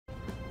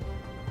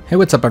Hey,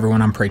 what's up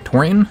everyone? I'm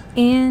Praetorian.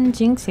 And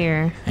Jynx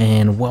here.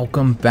 And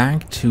welcome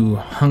back to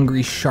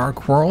Hungry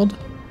Shark World.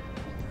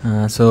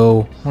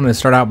 So I wanted to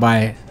start out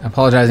by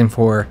apologizing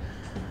for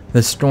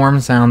the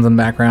storm sounds in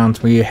the background.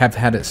 We have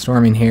had it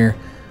storming here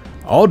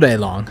all day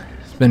long.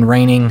 It's been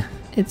raining.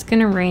 It's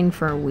gonna rain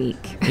for a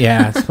week.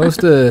 Yeah, it's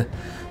supposed to.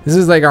 This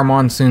is like our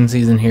monsoon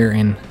season here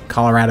in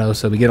Colorado,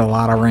 so we get a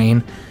lot of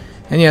rain.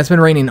 And yeah, it's been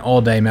raining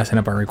all day, messing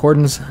up our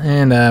recordings.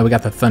 And we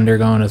got the thunder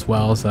going as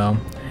well, so...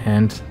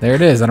 And there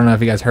it is. I don't know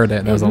if you guys heard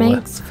it. It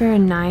makes for a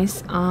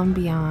nice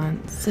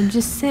ambiance. So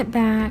just sit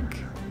back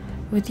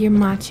with your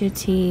matcha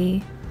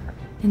tea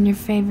and your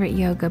favorite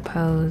yoga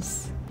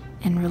pose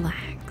and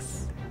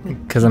relax.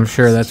 Because I'm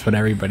sure that's what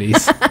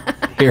everybody's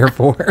here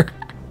for.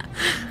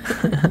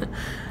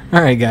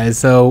 Alright guys,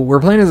 so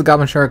we're playing as a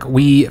Goblin Shark.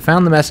 We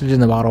found the message in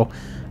the bottle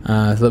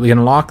so that we can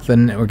unlock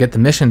or get the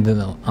mission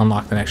to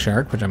unlock the next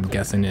shark, which I'm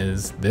guessing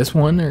is this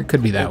one, or it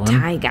could be that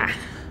one. Tiger.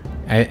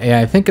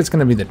 I think it's going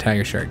to be the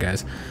tiger shark,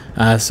 guys.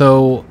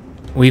 So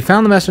we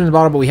found the message in the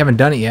bottle, but we haven't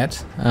done it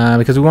yet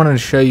because we wanted to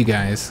show you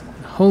guys.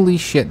 Holy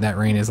shit, that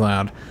rain is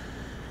loud.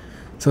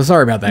 So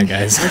sorry about that,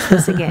 guys. We're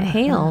supposed to get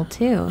hail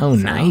too. Oh,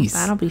 so nice.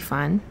 That'll be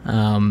fun.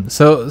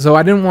 So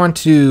I didn't want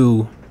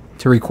to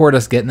record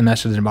us getting the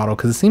message in the bottle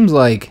because it seems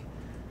like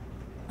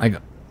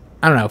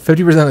I don't know,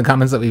 50% of the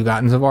comments that we've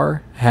gotten so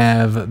far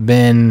have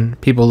been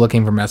people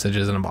looking for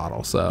messages in a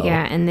bottle. So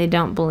yeah, and they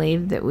don't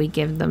believe that we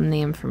give them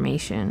the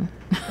information.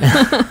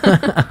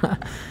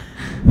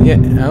 Yeah.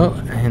 Oh,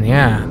 and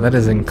yeah, that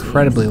is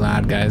incredibly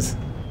loud, guys.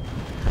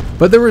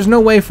 But there was no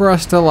way for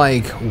us to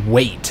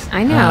wait.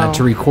 I know.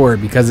 To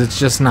record because it's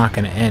just not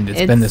going to end.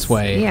 It's been this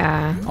way.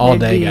 Yeah. All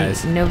day,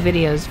 guys. No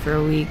videos for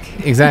a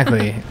week.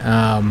 Exactly.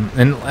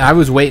 And I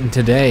was waiting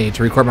today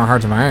to record my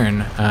Hearts of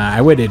Iron.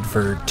 I waited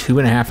for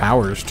 2.5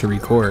 hours to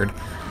record.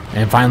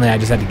 And finally, I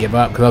just had to give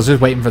up because I was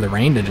just waiting for the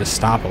rain to just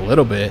stop a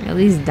little bit. At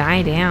least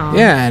die down.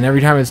 Yeah, and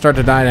every time it'd start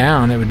to die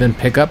down, it would then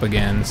pick up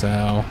again.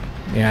 So,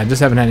 yeah, I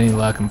just haven't had any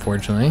luck,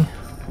 unfortunately,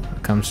 when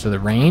it comes to the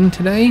rain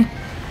today.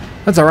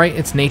 That's alright,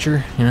 it's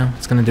nature, you know,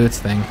 it's going to do its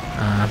thing.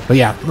 But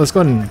yeah, let's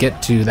go ahead and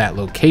get to that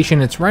location.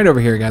 It's right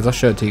over here, guys. I'll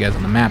show it to you guys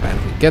on the map as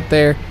we get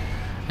there.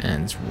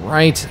 And it's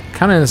right,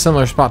 kind of in a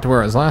similar spot to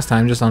where it was last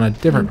time, just on a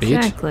different beach.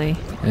 Exactly.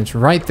 And it's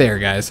right there,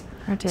 guys.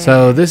 Right there.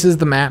 So this is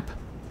the map.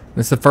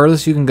 It's the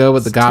furthest you can go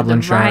with the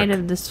Goblin Shark. To the right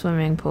of the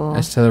swimming pool.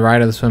 It's to the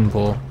right of the swimming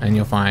pool, and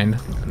you'll find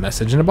a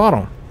message in a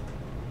bottle.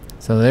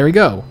 So there we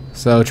go.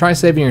 So try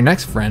saving your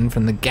next friend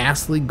from the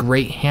Ghastly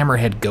Great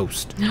Hammerhead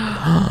Ghost.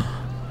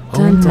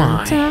 Oh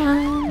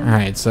my.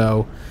 Alright,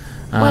 so...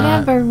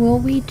 whatever will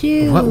we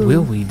do? What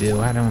will we do?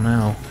 I don't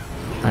know.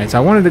 Alright, so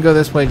I wanted to go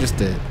this way just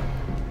to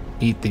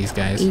eat these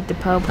guys. Eat the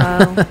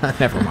po-po.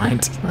 Never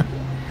mind.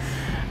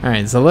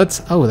 Alright, so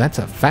let's... Oh, that's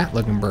a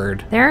fat-looking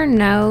bird. There are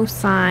no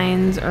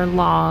signs or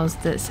laws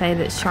that say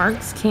that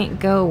sharks can't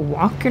go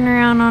walking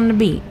around on the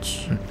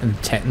beach.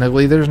 And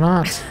technically, there's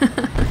not.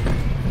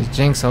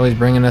 Jynx always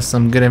bringing us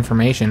some good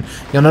information.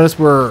 You'll notice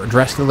we're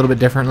dressed a little bit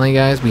differently,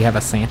 guys. We have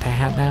a Santa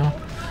hat now.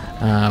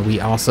 We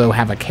also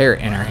have a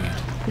carrot in our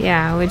hand.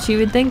 Yeah, which you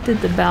would think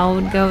that the bell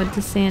would go with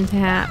the Santa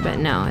hat, but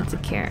no, it's a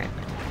carrot.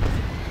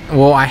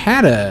 Well, I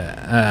had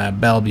a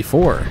bell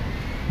before,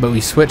 but we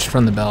switched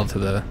from the bell to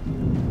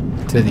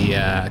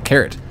the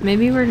carrot.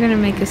 Maybe we're gonna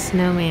make a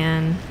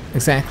snowman.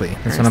 Exactly.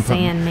 That's or what I'm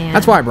sandman.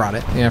 That's why I brought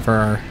it. Yeah,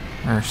 for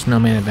our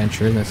snowman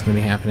adventure that's gonna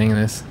be happening in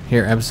this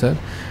here episode.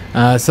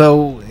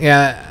 So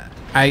yeah,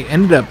 I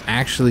ended up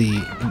actually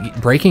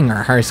breaking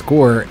our high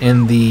score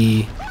in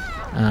the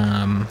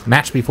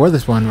match before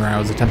this one where I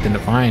was attempting to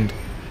find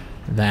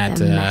that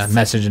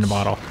message in a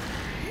bottle.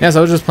 Yeah, so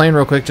I was just playing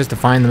real quick just to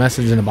find the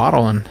message in a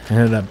bottle and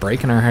ended up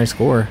breaking our high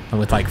score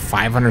with like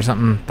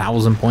 500-something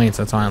thousand points.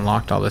 That's how I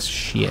unlocked all this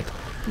shit.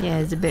 Yeah,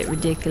 it's a bit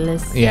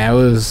ridiculous. Yeah, it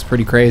was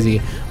pretty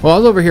crazy. Well, I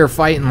was over here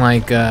fighting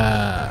like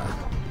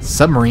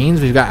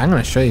submarines. I'm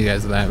going to show you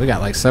guys that. We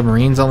got like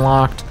submarines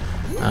unlocked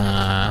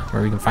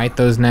where we can fight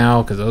those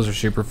now because those are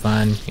super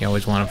fun. You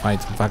always want to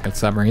fight some fucking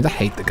submarines. I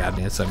hate the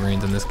goddamn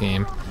submarines in this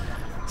game.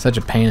 Such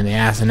a pain in the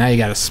ass. And now you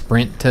got to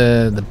sprint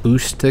to the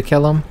boost to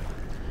kill them.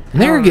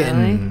 And they were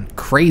getting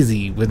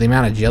crazy with the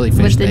amount of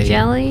jellyfish with the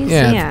jellies?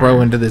 Yeah,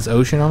 throw into this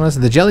ocean on us.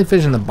 The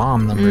jellyfish and the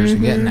bomb numbers are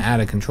getting out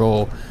of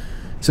control.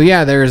 So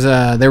yeah,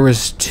 there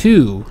was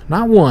two,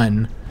 not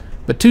one,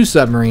 but two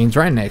submarines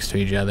right next to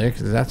each other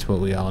because that's what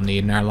we all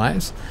need in our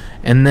lives.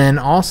 And then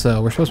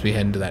also, we're supposed to be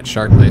heading to that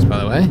shark place, by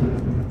the way.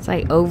 It's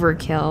like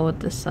overkill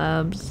with the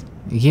subs.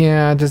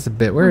 Yeah, just a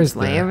bit. Where is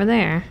the... way over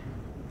there.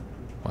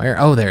 Where?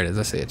 Oh, there it is.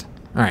 I see it.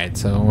 All right,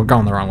 so we're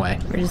going the wrong way.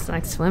 We're just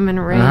like swimming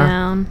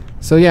around.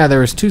 So yeah,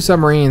 there was two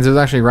submarines. It was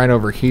actually right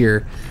over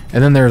here.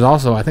 And then there's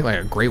also, I think, like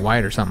a great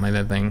white or something like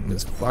that thing.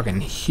 It's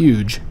fucking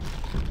huge.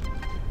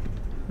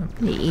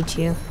 He eat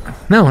you.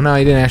 No,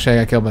 he didn't actually.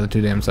 I got killed by the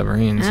two damn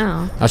submarines.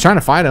 Oh. I was trying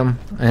to fight him,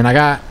 and I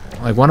got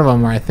like one of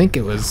them where I think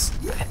it was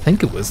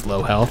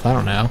low health. I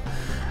don't know.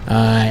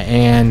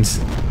 And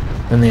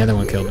then the other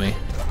one killed me.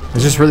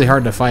 It's just really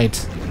hard to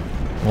fight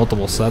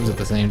multiple subs at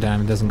the same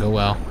time. It doesn't go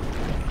well.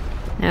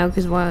 No,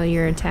 because while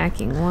you're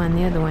attacking one,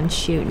 the other one's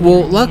shooting.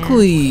 Well,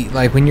 luckily,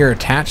 like when you're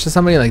attached to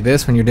somebody like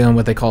this, when you're doing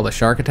what they call the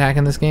shark attack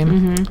in this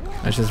game,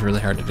 that's just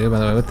really hard to do, by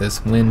the way, with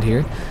this wind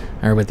here,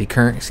 or with the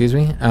current, excuse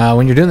me.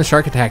 When you're doing the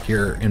shark attack,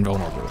 you're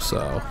invulnerable,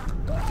 so.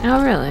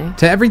 Oh, really?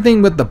 To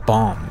everything but the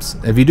bombs.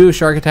 If you do a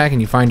shark attack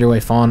and you find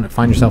yourself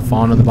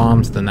falling to the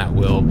bombs, then that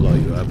will blow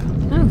you up.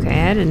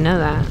 Okay, I didn't know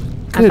that.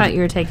 Good. I thought you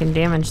were taking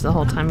damage the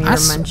whole time you were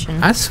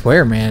mentioning. I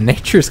swear, man,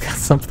 nature's got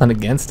something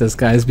against us,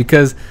 guys,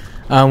 because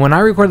when I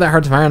recorded that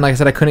Hearts of Iron, like I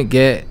said, I couldn't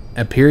get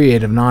a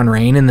period of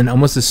non-rain, and then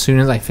almost as soon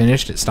as I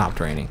finished, it stopped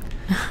raining.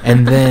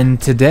 And then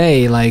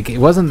today, like, it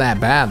wasn't that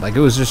bad. Like, it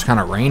was just kind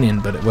of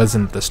raining, but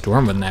the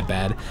storm wasn't that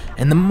bad.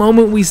 And the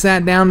moment we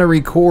sat down to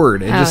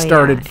record, it just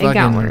started fucking... It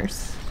got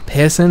worse.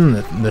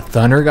 Pissing. The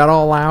thunder got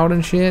all loud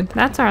and shit.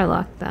 That's our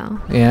luck, though.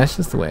 Yeah, it's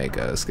just the way it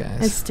goes,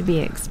 guys. It's to be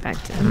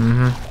expected.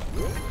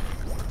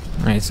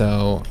 Alright,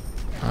 so...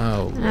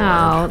 Oh,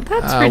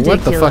 that's ridiculous.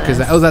 What the fuck is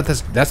that? Oh,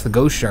 that's the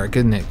Ghost Shark,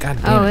 isn't it?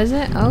 God damn it. Oh, is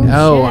it? Oh,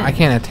 Oh, shit. I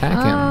can't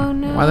attack him. Oh,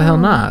 no. Why the hell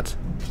not?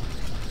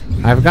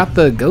 I've got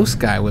the ghost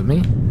guy with me.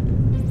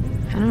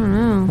 I don't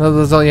know. Well,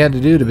 that's all you had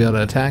to do to be able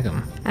to attack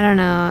him. I don't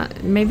know.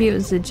 Maybe it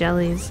was the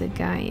jellies that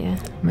got you.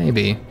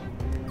 Maybe.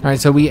 Alright,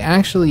 so we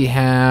actually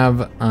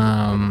have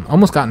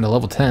almost gotten to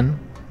level 10.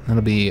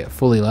 That'll be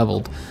fully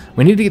leveled.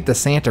 We need to get the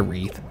Santa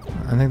Wreath.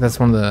 I think that's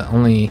one of the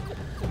only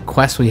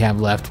quests we have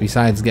left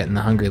besides getting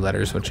the Hungry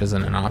Letters, which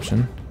isn't an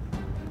option.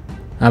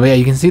 But yeah,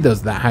 you can see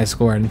that high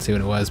score. I didn't see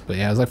what it was, but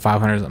yeah, it was like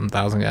 500-something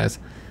thousand, guys.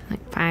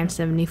 Like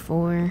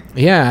 574.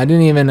 Yeah, I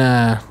didn't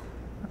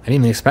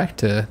even expect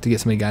to get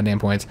so many goddamn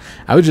points.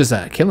 I was just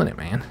killing it,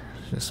 man.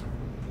 Just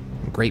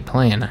great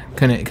playing.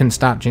 Couldn't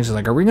stop. Jinx was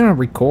like, "Are we gonna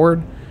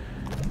record?"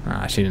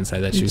 She didn't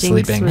say that. She was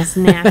sleeping. Jinx was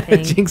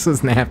napping. Jinx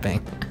was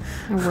napping.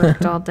 I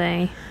worked all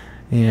day.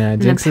 Yeah,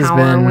 Jinx and the has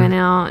power been... went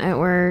out at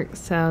work,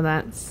 so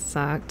that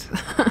sucked.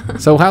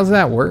 So how's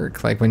that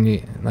work? Like when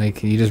you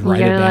just write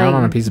it down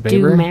on a piece of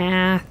paper? Do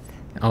math.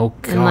 Oh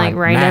god. And like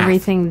write math.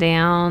 everything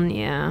down.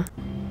 Yeah.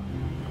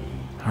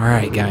 All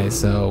right, guys.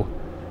 So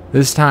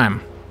this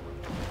time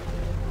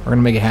we're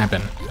gonna make it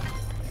happen.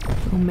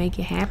 We'll make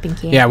it happen,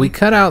 kid. Yeah, we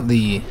cut out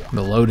the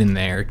loading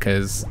there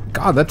because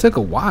God, that took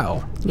a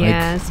while.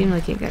 Yeah, it seemed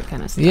like it got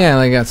kind of stuck. Yeah,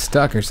 like it got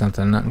stuck or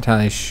something. Not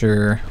entirely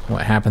sure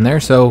what happened there.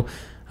 So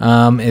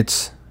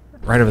it's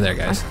right over there,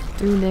 guys.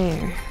 Through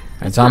there.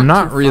 And so I'm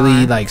not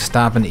really like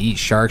stopping to eat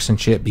sharks and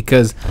shit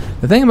because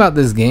the thing about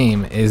this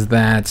game is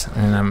that,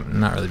 and I'm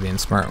not really being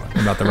smart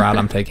about the route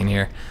I'm taking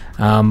here,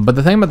 but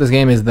the thing about this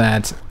game is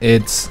that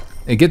it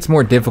gets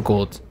more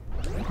difficult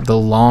the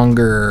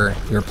longer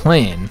you're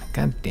playing.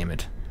 God damn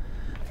it.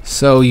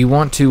 So you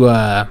want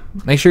to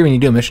make sure when you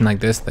do a mission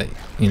like this that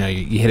you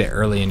hit it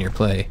early in your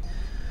play.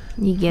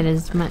 You get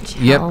as much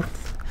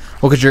health.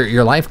 Well, because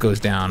your life goes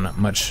down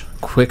much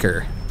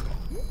quicker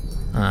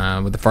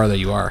with the farther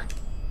you are.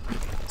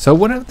 So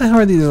what the hell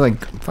are these,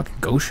 like fucking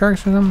ghost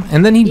sharks or something?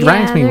 And then he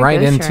drags me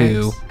right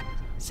into. Sharks.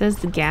 Says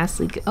the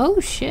ghastly. Oh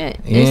shit!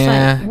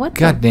 Yeah. Like, what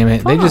God damn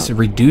it! fuck? They just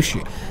reduce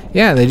you.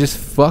 Yeah, they just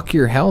fuck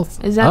your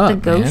health. Is that up, the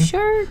ghost man.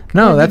 shark?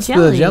 No, that's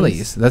the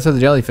jellies. That's what the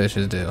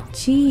jellyfishes do.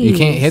 Jeez. You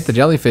can't hit the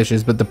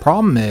jellyfishes, but the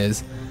problem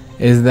is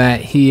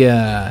that he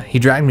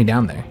dragged me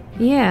down there.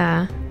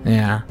 Yeah.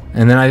 Yeah,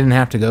 and then I didn't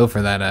have to go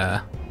for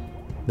that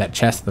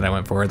chest that I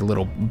went for, the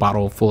little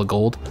bottle full of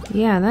gold.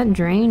 Yeah, that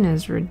drain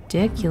is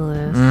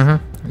ridiculous.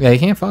 Yeah, you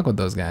can't fuck with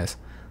those guys,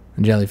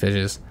 the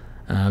jellyfishes.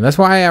 That's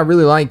why I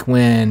really like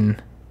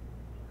when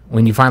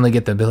you finally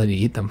get the ability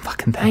to eat them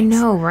fucking things. I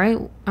know, right?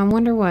 I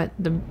wonder what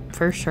the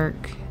first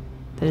shark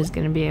that is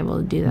going to be able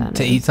to do that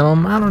to is. eat some of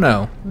them. I don't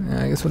know.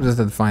 I guess we'll just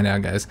have to find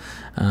out, guys.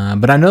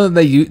 But I know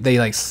that they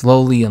like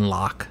slowly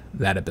unlock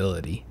that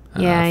ability.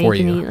 Yeah, for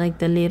you can eat like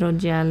the little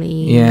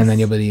jellies. Yeah, and then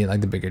you'll be able to eat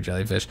like the bigger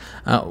jellyfish.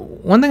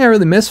 One thing I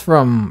really miss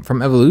from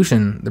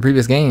Evolution, the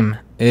previous game,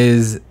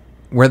 is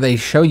where they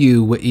show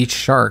you what each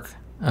shark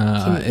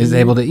is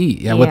able to eat.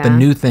 Yeah, what the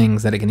new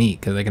things that it can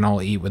eat, because they can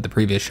all eat what the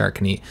previous shark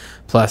can eat,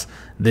 plus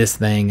this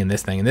thing and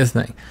this thing and this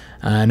thing.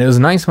 And it was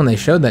nice when they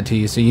showed that to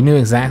you, so you knew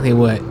exactly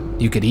what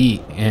you could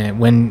eat. And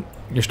when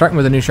you're starting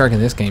with a new shark in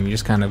this game, you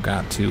just kind of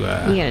got to... you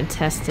gotta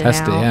test it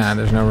out. Yeah,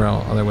 there's no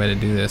real other way to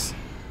do this.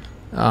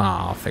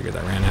 Oh, I figured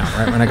that ran out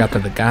right when I got to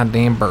the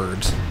goddamn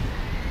birds.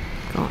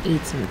 Gonna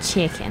eat some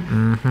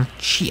chicken.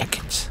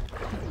 Chickens.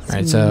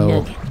 Alright,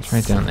 so it's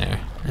right down there.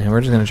 And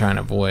we're just gonna try and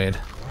avoid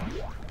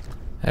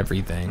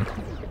everything.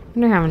 I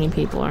wonder how many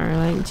people are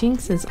like,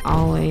 Jinx is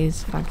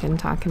always fucking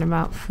talking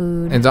about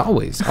food. It's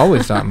always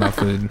talking about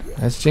food.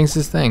 That's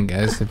Jinx's thing,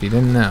 guys, if you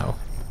didn't know.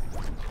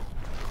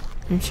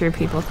 I'm sure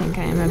people think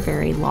I am a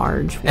very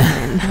large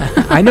woman.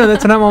 I know,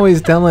 that's what I'm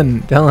always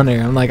telling her.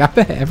 I'm like, I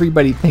bet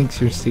everybody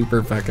thinks you're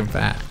super fucking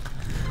fat.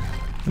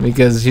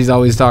 Because she's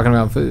always talking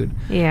about food.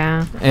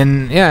 Yeah.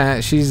 And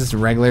yeah, she's just a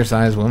regular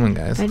sized woman,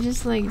 guys. I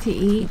just like to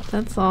eat,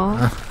 that's all.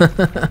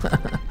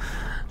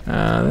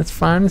 That's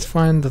fine. It's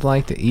fine to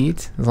like to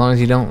eat, as long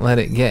as you don't let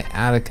it get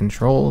out of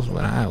control, is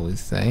what I always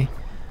say.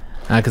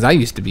 Because I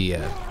used to be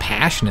a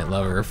passionate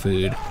lover of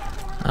food.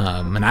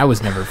 And I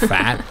was never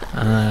fat.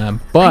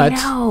 But I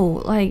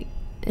know, like,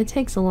 it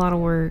takes a lot of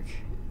work.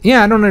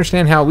 Yeah, I don't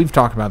understand how we've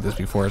talked about this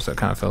before, so it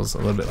kind of feels a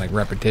little bit like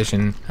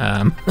repetition.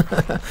 We're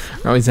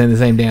always saying the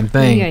same damn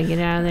thing. You gotta get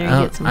out of there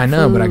and get some I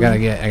know, food. but I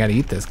gotta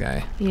eat this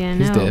guy. Yeah,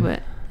 He's no, dead.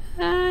 but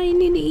you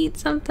need to eat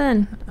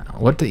something.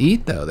 What to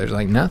eat though? There's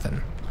like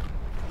nothing.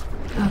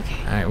 Okay.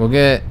 All right, we'll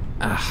get.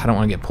 I don't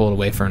want to get pulled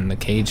away from the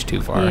cage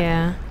too far.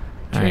 Yeah.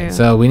 All True. right,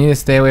 so we need to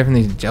stay away from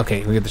these.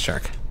 Okay, we get the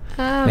shark.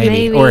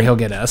 Maybe. Or he'll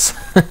get us.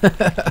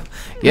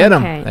 Get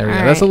him. Okay, There we go.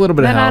 all That's a little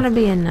bit of that help. ought to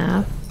be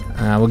enough.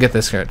 We'll get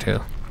this shark too.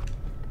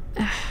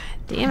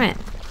 Damn it.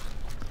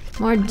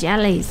 More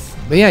jellies.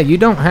 But yeah, you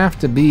don't have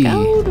to be.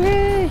 Gold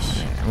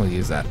rush. We'll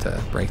use that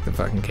to break the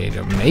fucking cage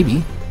open.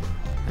 Maybe.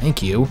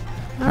 Thank you.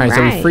 All right,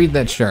 so we right. freed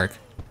that shark.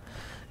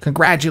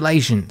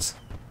 Congratulations.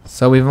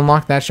 So we've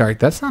unlocked that shark.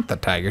 That's not the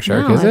tiger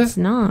shark, No, is it's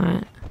it?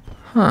 not.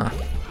 Huh.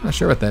 Not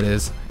sure what that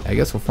is. I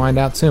guess we'll find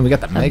out soon. We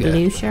got the A mega.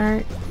 blue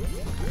shark?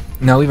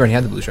 No, we've already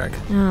had the blue shark.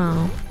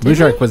 Oh. Blue Did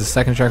shark we? was the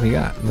second shark we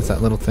got. That's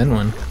that little thin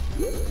one.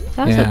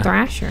 That was yeah. a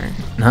thrasher.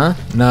 Huh?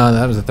 No,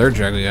 that was the third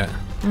shark we got.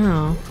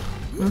 Oh.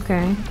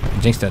 Okay.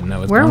 Jinx doesn't know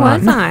what's Where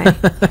going was on.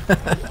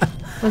 I?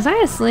 Was I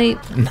asleep?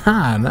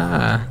 Nah.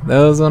 That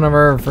was one of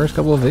our first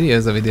couple of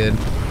videos that we did.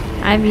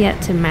 I've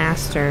yet to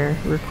master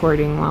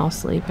recording while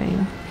sleeping.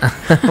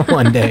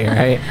 One day,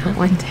 right?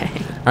 One day.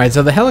 Alright,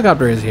 so the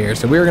helicopter is here,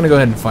 so we're gonna go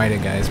ahead and fight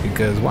it, guys,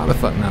 because why the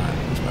fuck not?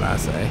 That's what I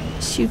say.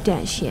 Shoot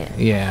that shit.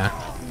 Yeah.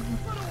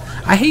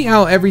 I hate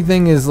how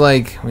everything is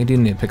like, we do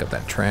need to pick up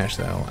that trash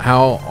though,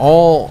 how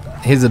all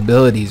his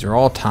abilities are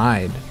all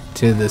tied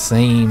to the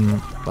same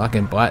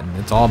fucking button.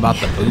 It's all about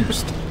the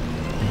boost.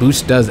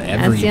 Boost does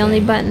everything. That's the only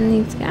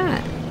button he's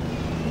got.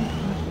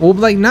 Well,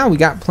 like, now we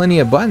got plenty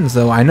of buttons,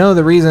 though. I know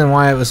the reason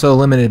why it was so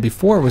limited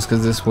before was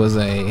because this was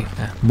a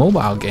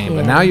mobile game.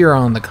 But Yeah. now you're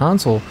on the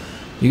console,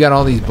 you got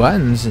all these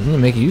buttons, and you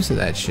make use of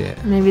that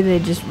shit. Maybe they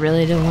just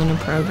really don't want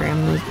to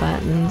program those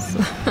buttons.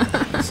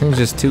 Seems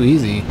just too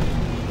easy.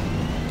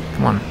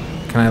 Come on.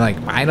 Can I,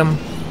 like, bite him?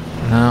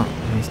 No,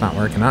 it's not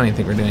working. I don't even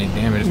think we're doing any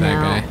damage to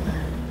that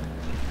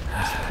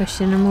guy. Just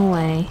pushing him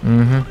away.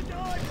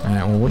 Mm-hmm.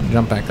 Alright, well, we'll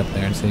jump back up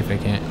there and see if we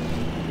can't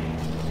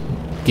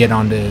get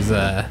onto his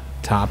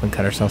top and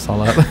cut ourselves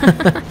all up.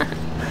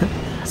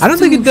 I don't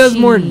think it does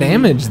more Sushi.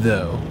 damage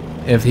though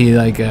if he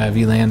if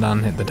you land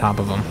on the top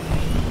of him.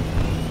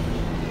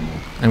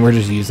 And we're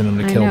just using them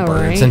to I kill know,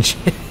 birds right? and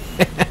shit.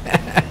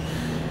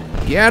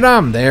 Get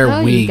him! There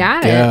Oh, we you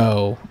got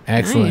go.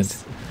 Excellent.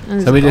 Nice. That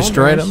was So we gold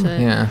destroyed rush him. that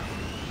Yeah.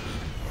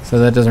 So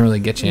that doesn't really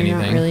get you You're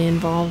anything, not really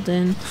involved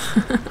in.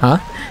 huh?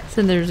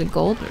 So there's a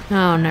gold.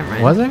 Oh, never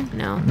mind. Was there?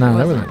 No. No,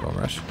 there wasn't. wasn't a gold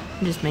rush.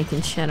 I'm just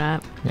making shit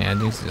up. Yeah,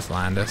 Jinx just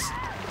lined us.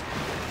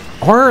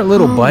 Our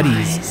little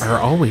buddies Always. are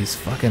always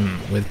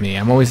fucking with me.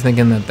 I'm always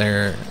thinking that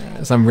they're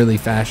some really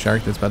fast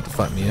shark that's about to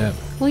fuck me up.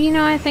 Well, you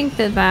know, I think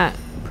that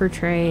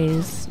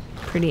portrays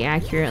pretty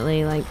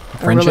accurately like a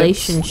Friendships?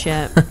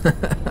 relationship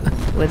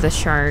with a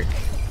shark.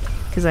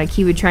 Because like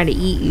he would try to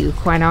eat you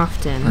quite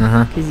often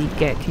Uh-huh. because you'd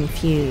get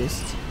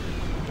confused.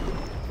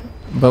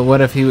 But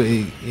what if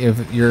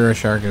if you're a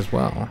shark as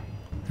well,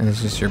 and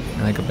it's just your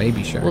like a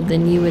baby shark? Well,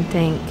 then you would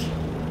think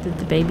that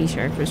the baby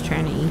shark was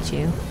trying to eat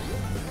you.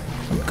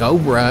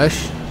 Gold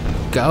rush,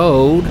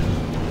 gold.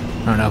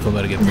 I don't know if I'm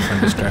about to get this one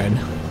destroyed.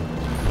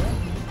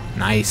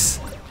 Nice.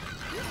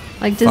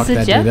 Like, does Fuck the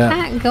that dude up.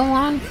 jetpack go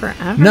on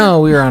forever? No,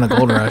 we were on a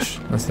gold rush.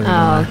 That's the reason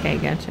Oh, why. okay,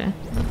 gotcha.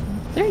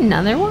 Is there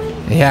another one?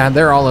 Yeah,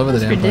 they're all over the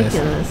That's damn place.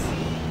 ridiculous.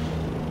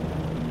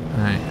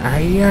 All right.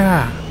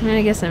 Yeah. I mean,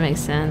 I guess that makes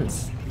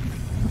sense.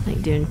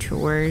 Like doing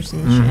chores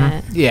and Mhm.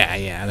 shit.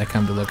 Yeah. They've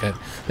come to look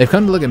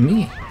at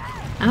me.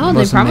 Oh, The they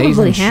most probably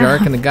amazing have.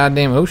 shark in the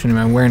goddamn ocean.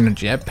 I'm wearing a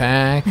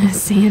jetpack.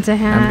 Santa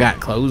hat. I've got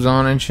clothes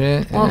on and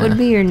shit. What yeah. would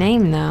be your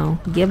name, though?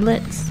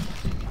 Giblets?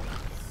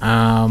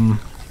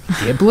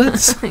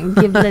 Giblets?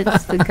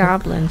 Giblets the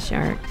Goblin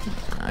Shark.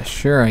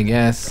 Sure, I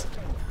guess.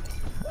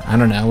 I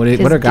don't know. What are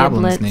 'Cause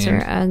goblins' giblets names?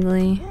 are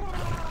ugly.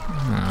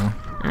 Oh,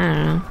 I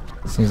don't know.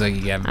 seems like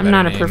you have. I'm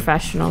not a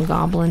professional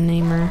goblin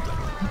namer.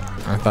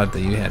 I thought that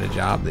you had a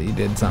job that you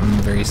did something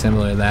very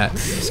similar to that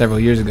several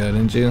years ago,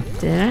 didn't you?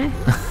 Did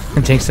I?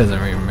 Jinx doesn't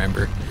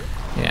remember.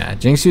 Yeah,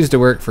 Jinx used to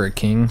work for a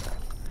king,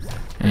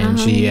 and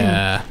Oh, she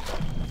yeah.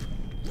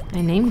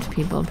 I named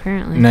people,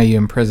 apparently. no, you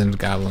imprisoned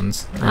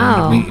goblins. And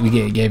Oh.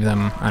 we gave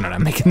them. I don't know.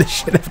 I'm making this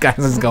shit up, guys.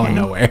 This is going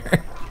Okay. nowhere.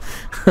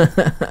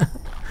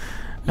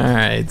 All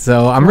right,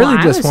 so I'm Well,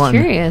 really just I was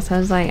wanting. curious. I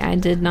was like, I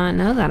did not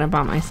know that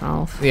about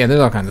myself. Yeah, there's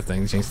all kinds of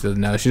things Jinx doesn't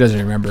know. She doesn't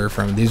remember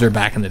from. These are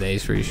back in the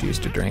days where she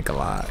used to drink a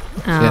lot.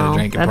 She had a Oh,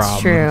 drinking that's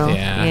problem. true.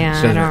 Yeah,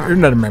 Yeah, she I doesn't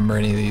remember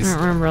any of I these don't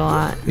remember a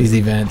lot.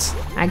 events.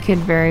 I could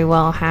very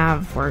well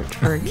have worked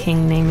for a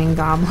king naming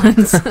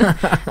goblins.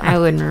 I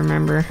wouldn't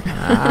remember.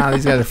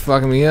 These guys are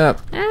fucking me up.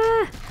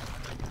 Ah,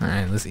 All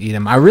right, let's eat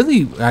him. I kind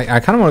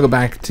of want to go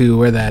back to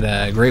where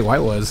that great white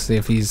was, see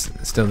if he's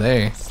still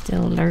there.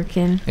 still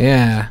lurking.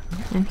 Yeah,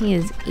 And he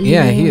is eating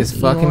Yeah, he is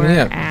fucking me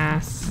your up.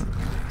 ass.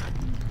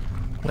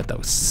 with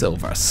a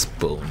silver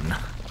spoon.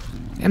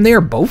 And they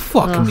are both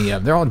fucking Ugh. me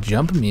up. They're all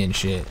jumping me and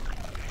shit.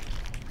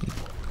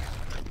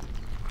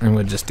 And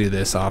we'll just do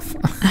this off.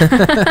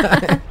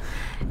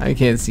 I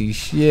can't see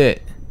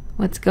shit.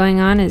 What's going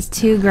on is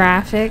too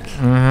graphic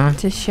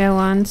to show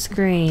on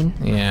screen.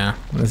 Yeah,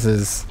 this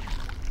is...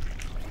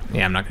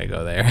 Yeah, I'm not going to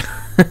go there.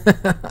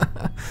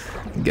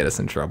 Get us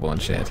in trouble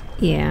and shit.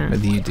 Yeah.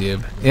 With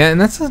YouTube. Yeah,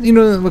 and that's, you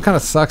know, what kind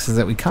of sucks is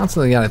that we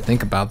constantly got to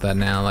think about that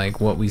now,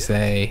 like what we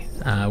say.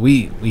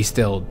 We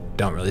still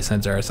don't really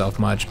censor ourselves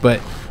much,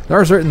 but there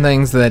are certain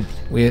things that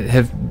we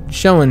have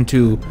shown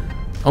to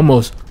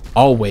almost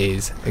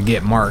always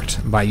get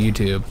marked by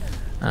YouTube.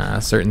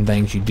 Certain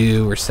things you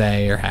do or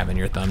say or have in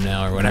your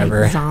thumbnail or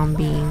whatever. Like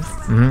zombies.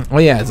 Oh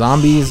yeah,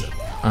 zombies.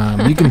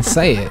 You can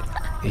say it.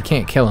 You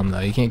can't kill them though.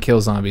 You can't kill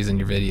zombies in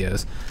your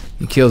videos.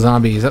 You kill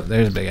zombies. Oh,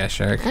 there's a big ass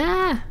shark.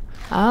 Ah.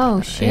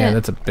 Oh shit. Yeah,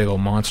 that's a big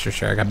old monster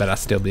shark. I bet I'll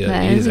still be able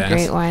to use that. That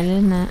is a great white,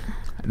 isn't it?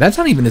 That's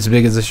not even as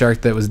big as the shark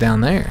that was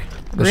down there.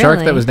 The shark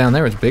that was down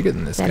there was bigger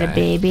than this guy. Is that a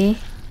baby?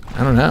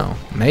 I don't know.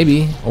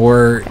 Maybe.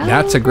 Or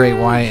that's a great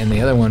white and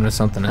the other one was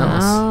something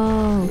else.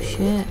 Oh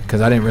shit.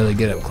 Because I didn't really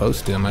get up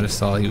close to him. I just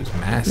saw he was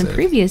massive. In the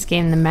previous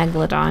game, the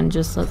Megalodon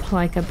just looked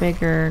like a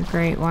bigger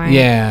great white.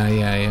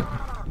 Yeah.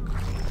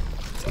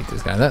 Let's eat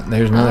this guy.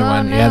 There's another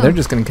one. No. Yeah, they're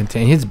just going to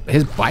continue.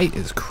 His bite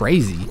is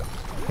crazy.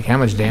 Like how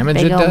much damage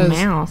Big it old does.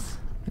 mouth.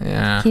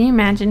 Yeah. Can you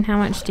imagine how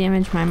much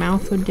damage my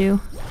mouth would do?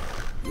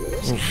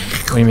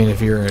 What do you mean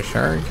if you're a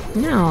shark?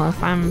 No,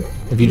 if I'm...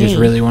 If you just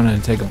really wanted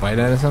to take a bite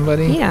out of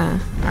somebody? Yeah.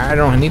 I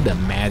don't need to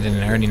imagine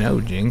it. I already know,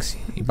 Jinx.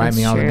 You bite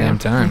me all the damn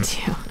time. I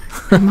do.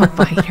 I'm a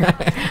biter.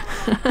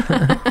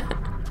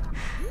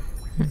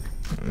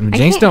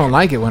 Jinx don't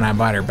like it when I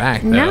bite her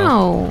back, though.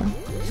 No.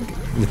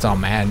 It's all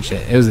mad and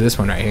shit. It was this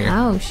one right here.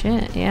 Oh,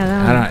 shit. Yeah,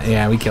 that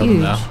Yeah, we killed him,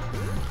 huge. though.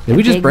 Did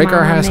we just break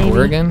our high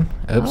score again?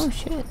 Oops. Oh,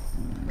 shit.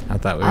 I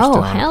thought we were still on.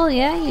 Oh, hell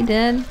yeah, you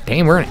did.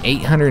 Damn, we're at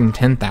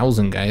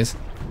 810,000, guys.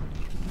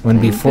 When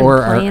We've before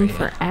been our... playing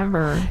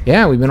forever.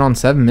 Yeah, we've been on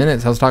 7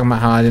 minutes. I was talking about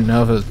how I didn't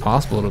know if it was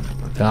possible to...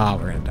 Oh,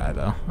 we're gonna die,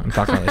 though. I'm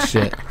talking all this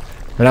shit.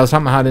 But I was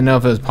talking about how I didn't know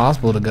if it was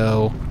possible to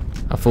go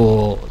a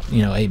full,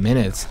 8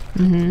 minutes.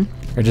 It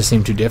just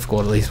seemed too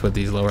difficult, at least with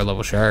these lower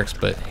level sharks.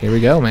 But here we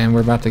go, man.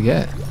 We're about to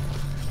get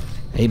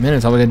 8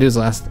 minutes. All we gotta do is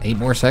last 8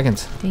 more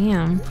seconds.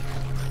 Damn.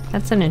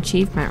 That's an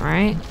achievement,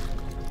 right?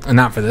 And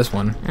not for this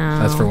one.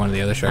 That's for one of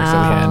the other sharks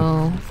that we had.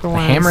 Oh, for The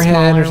one of the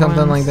hammerhead or smaller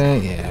something ones.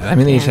 like that. Yeah, I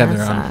mean they each have their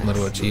that own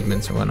little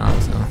achievements or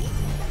whatnot. So grab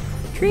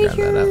that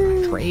Treasure.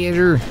 up.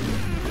 Treasure.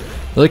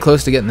 Really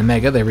close to getting the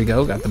mega. There we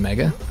go. Got the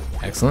mega.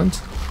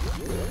 Excellent.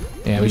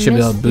 Yeah, we should be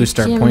able to boost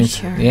our points.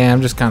 Shark. Yeah,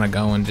 I'm just kind of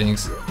going,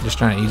 Jinx. Just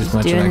trying to eat as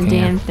much as I Doing the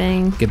damn can.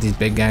 thing. Get these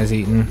big guys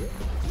eaten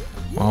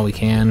while we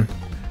can.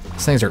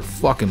 These things are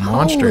fucking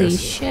monstrous. Holy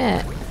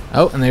shit.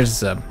 Oh, and there's a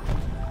sub.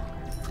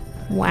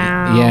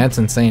 Wow. Yeah, it's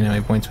insane how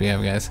many points we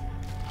have, guys.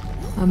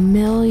 1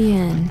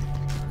 million.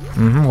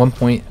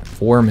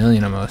 1.4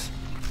 million almost.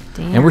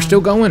 Damn. And we're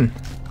still going.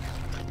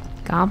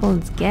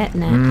 Goblin's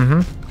getting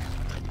it.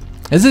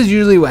 This is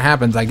usually what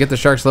happens. I get the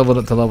sharks leveled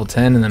up to level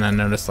 10, and then I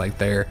notice like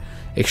they're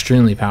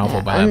extremely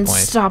powerful by that point.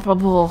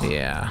 Unstoppable.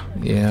 Yeah.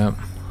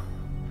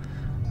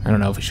 I don't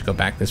know if we should go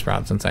back this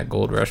route since that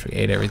gold rush we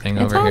ate everything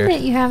It's over odd here.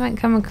 that you haven't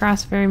come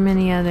across very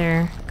many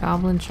other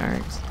goblin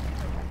sharks.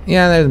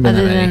 Yeah, there's been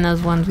Other that many. than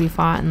those ones we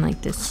fought in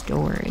like this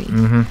story.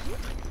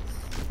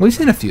 We've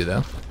seen a few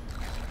though.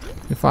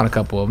 We fought a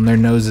couple of them. Their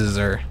noses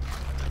are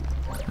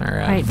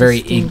Quite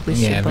very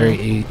distinguishable.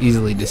 very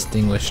easily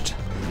distinguished.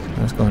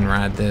 Let's go and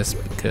ride this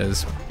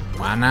because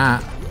why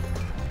not?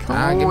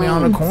 Get me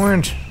on the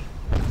corns.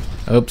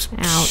 Oops.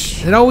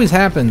 Ouch. It always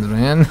happens,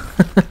 man.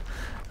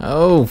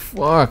 Oh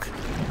fuck.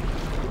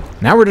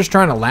 Now we're just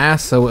trying to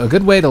last. So a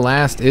good way to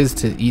last is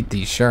to eat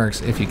these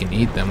sharks if you can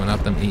eat them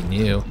without them eating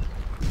you.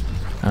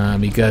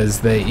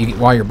 Because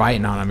while you're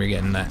biting on them, you're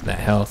getting that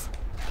health.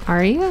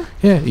 Are you?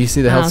 Yeah, you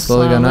see the health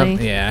slowly going slowly.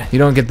 up? Yeah, you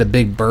don't get the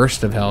big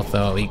burst of health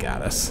though. He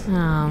got us.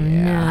 Oh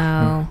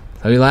no.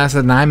 So we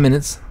lasted 9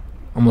 minutes,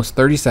 almost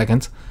 30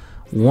 seconds,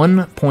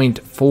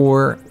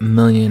 1.4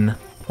 million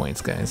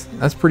points, guys.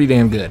 That's pretty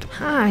damn good.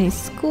 High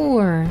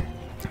score.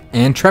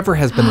 And Trevor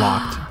has been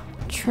locked.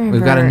 Trevor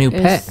We've got a new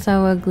pet. is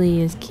so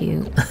ugly is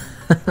cute.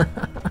 All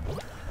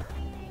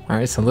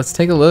right, so let's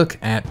take a look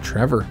at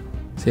Trevor.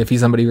 See if he's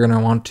somebody you're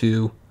gonna want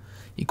to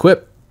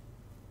equip.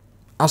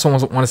 Also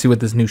want to see what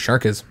this new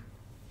shark is.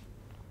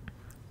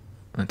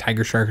 A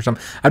tiger shark or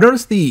something. I've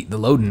noticed the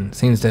loading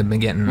seems to have been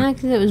getting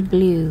Because it was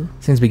blue.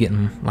 seems to be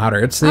getting louder.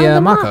 It's the,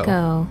 the Mako. Mako.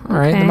 All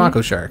right, the Okay.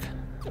 Mako Shark.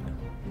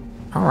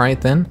 All right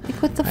then. Like,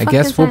 what the I fuck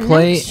guess is we'll that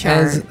play next shark?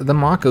 as the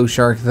Mako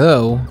Shark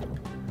though.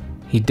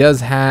 He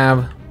does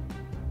have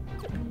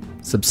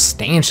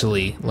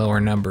substantially lower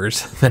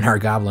numbers than our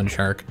Goblin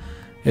Shark.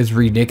 It's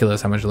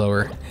ridiculous how much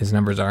lower his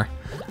numbers are.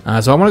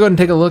 So I want to go ahead and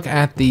take a look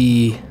at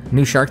the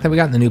new shark that we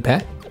got, the new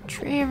pet.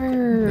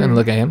 Trevor. And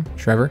look at him,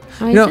 Trevor.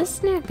 Oh, You know, he's a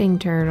snapping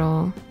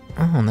turtle.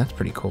 oh, that's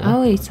pretty cool.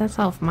 Oh, he sets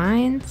off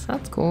mines.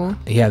 That's cool.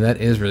 Yeah,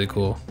 that is really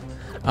cool.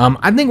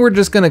 I think we're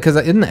just gonna, cause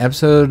in the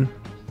episode,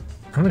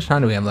 How much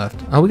time do we have left?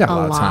 Oh, we got a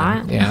lot of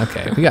time. lot. Yeah,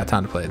 okay. We got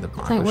time to play the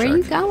Mako Like, where are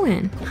you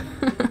going?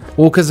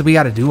 Well, because we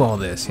got to do all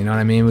this. You know what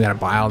I mean? We got to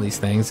buy all these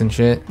things and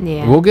shit.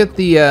 Yeah. We'll get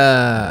the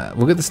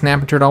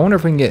snapping turtle. I wonder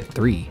if we can get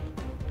 3.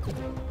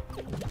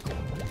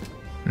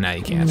 No,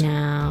 you can't.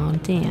 No,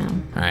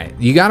 damn. All right,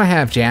 you gotta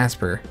have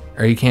Jasper,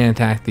 or you can't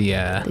attack the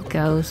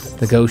ghosts.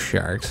 the ghost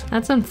sharks.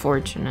 That's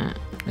unfortunate.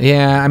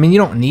 Yeah, I mean you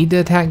don't need to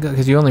attack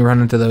because you only run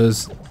into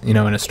those, you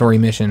know, in a story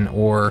mission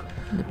or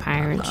The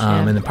pirate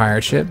ship. in the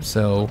pirate ship,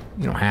 so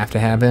you don't have to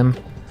have him.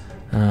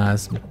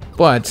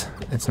 But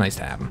it's nice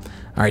to have him.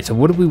 All right, so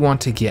what do we want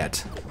to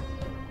get?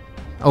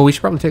 Oh, we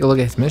should probably take a look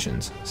at his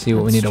missions, see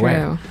what we need to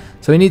wear.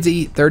 So he needs to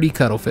eat 30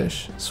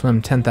 cuttlefish,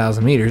 swim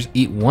 10,000 meters,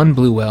 eat 1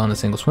 blue whale in a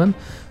single swim,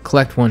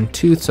 collect 1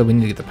 tooth, so we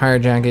need to get the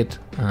pirate jacket,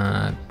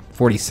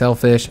 40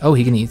 shellfish. Oh,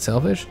 he can eat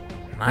shellfish?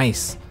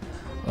 Nice.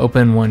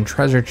 Open 1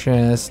 treasure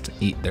chest,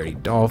 eat 30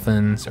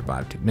 dolphins,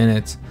 survive 2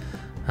 minutes.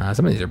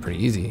 Some of these are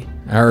pretty easy.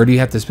 Or do you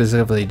have to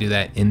specifically do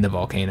that in the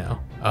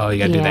volcano? Oh, you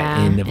gotta do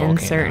that in the volcano. In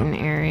certain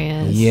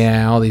areas.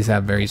 Yeah, all these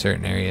have very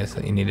certain areas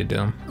that you need to do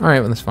them. All right,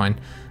 well, that's fine.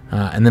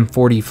 And then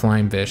 40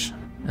 flying fish,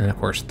 and of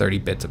course 30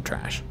 bits of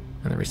trash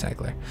in the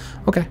recycler.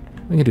 Okay,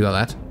 we can do all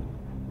that.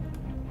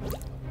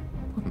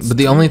 But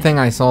the only thing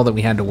I saw that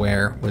we had to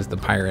wear was the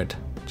pirate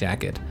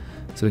jacket,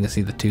 so we can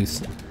see the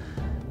tooths.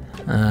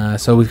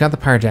 So we've got the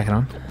pirate jacket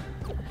on,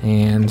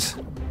 and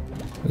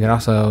we could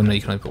also, no, you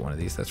can only put one of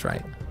these, that's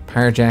right.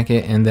 Pirate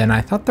jacket, and then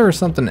I thought there was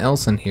something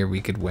else in here we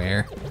could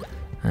wear.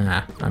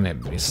 I may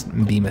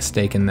be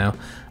mistaken though.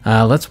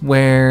 Let's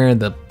wear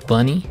the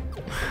bunny,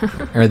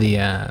 or the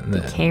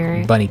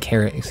carrot. Bunny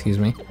carrot, excuse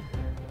me.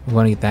 We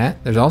want to get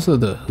that. There's also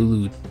the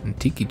Hulu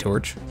Tiki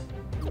torch,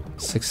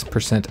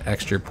 6%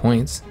 extra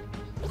points.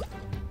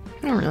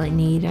 I don't really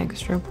need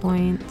extra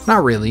points.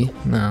 Not really,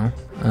 no.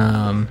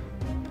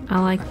 I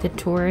like the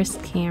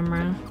tourist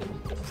camera.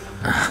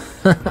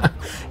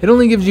 It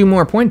only gives you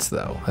more points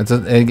though.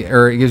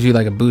 Or it gives you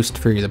like a boost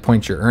for the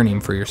points you're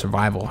earning for your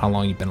survival, how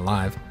long you've been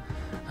alive.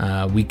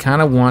 We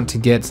kind of want to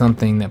get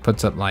something that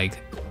puts up like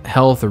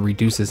health or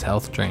reduces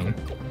health drain,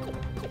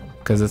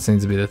 because that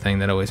seems to be the thing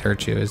that always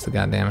hurts you, is the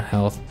goddamn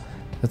health.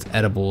 That's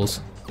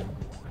edibles.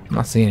 I'm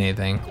not seeing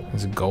anything.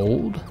 Is it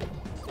gold?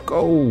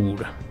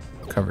 Gold.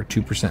 Cover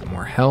 2%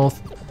 more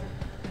health.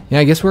 Yeah,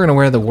 I guess we're gonna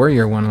wear the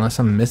warrior one unless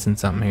I'm missing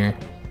something here.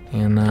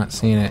 Yeah, I'm not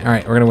seeing it. All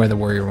right, we're gonna wear the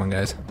warrior one,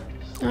 guys.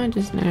 I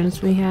just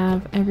noticed we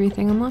have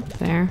everything unlocked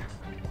there.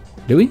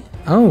 Do we?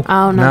 Oh,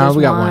 no,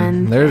 we got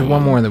one. There's thing.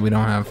 one more that we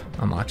don't have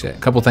unlocked yet. A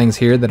couple things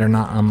here that are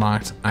not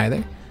unlocked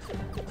either.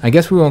 I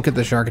guess we won't get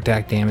the shark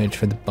attack damage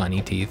for the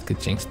bunny teeth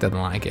because Jynx doesn't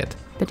like it.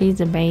 But he's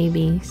a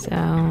baby,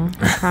 so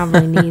he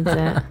probably needs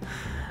it.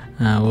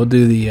 We'll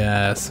do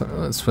the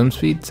swim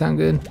speed. Sound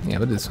good? Yeah,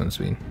 we'll do the swim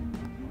speed.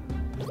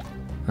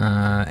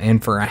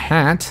 And for a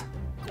hat,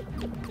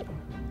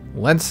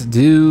 let's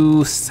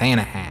do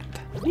Santa hat.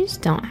 We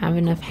just don't have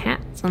enough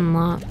hats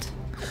unlocked.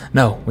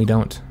 No, we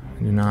don't.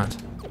 We do not.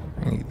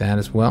 I'm gonna get that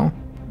as well.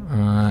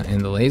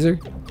 And the laser.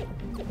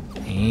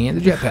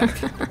 And the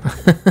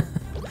jetpack.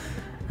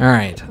 All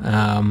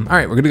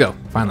right, we're good to go.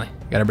 Finally,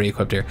 got everybody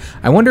equipped here.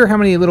 I wonder how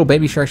many little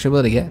baby sharks you'll be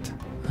able to get,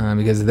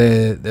 because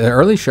the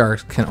early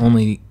sharks can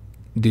only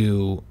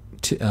do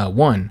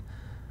 1.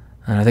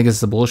 And I think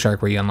it's the bull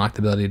shark where you unlock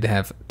the ability to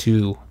have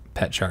 2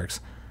 pet sharks.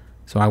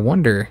 So I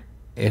wonder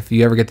if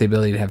you ever get the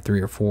ability to have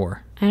 3 or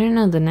 4. I don't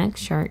know. The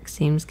next shark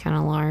seems kind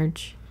of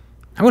large.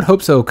 I would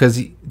hope so,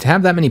 because to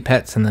have that many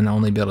pets and then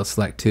only be able to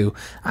select 2,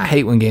 I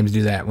hate when games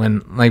do that.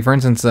 When, like, for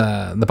instance,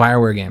 the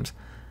BioWare games,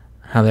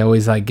 how they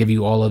always like give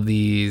you all of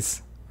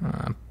these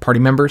party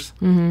members,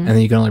 and then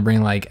you can only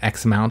bring like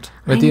X amount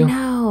with you. I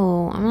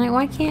know. I'm like,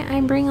 why can't I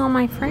bring all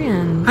my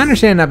friends? I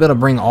understand not being able to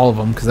bring all of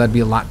them because that'd be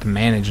a lot to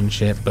manage and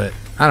shit, but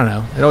I don't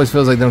know. It always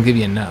feels like they don't give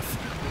you enough.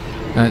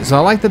 So I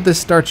like that this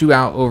starts you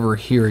out over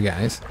here,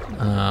 guys.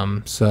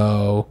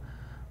 Oh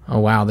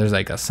wow, there's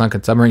like a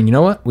sunken submarine. You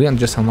know what? We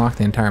just unlocked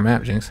the entire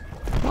map, Jynx.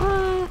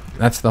 What?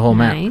 That's the whole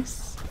map.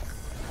 Nice.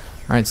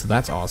 All right, so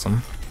that's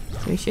awesome.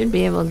 So we should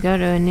be able to go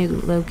to a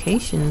new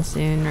location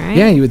soon, right?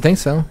 Yeah, you would think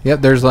so.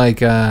 Yep, there's like,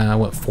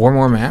 4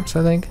 more maps,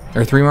 I think?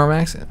 Or 3 more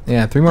maps?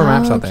 Yeah, 3 more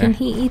maps out there. Can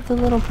he eat the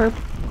little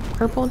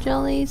purple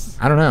jellies?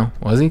 I don't know.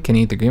 Was he? Can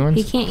he eat the green ones?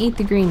 He can't eat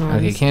the green ones.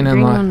 Okay, he can't the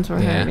unlock. green ones were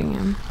hurting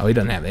him. Oh, he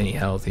doesn't have any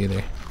health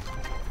either.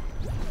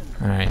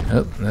 All right.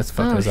 Oh, that's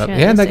fucked us up. shit,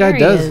 Yeah, this that guy area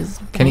does. is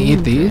Can he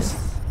eat dangerous.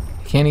 these?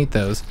 He can't eat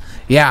those.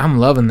 Yeah, I'm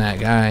loving that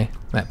guy.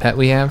 That pet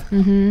we have.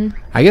 Mm-hmm.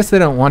 I guess they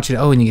don't want you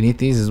to. Oh, and you can eat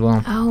these as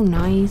well. Oh,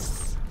 nice.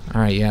 All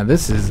right. Yeah,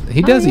 this is.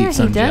 He does yeah, eat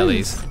some he does.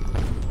 jellies.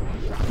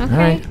 Okay. All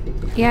right.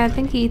 Yeah, I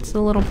think he eats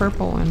the little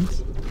purple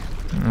ones.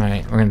 All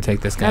right. We're gonna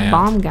take this guy That out.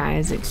 bomb guy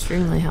is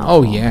extremely helpful.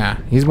 Oh yeah,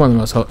 he's one of the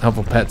most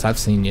helpful pets I've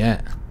seen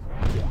yet. All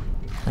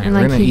right, And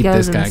we're like gonna he eat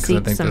goes this guy and because I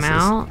seeks think them this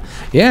out.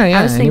 is. Yeah, yeah.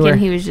 I was anywhere.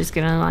 thinking he was just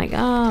gonna like,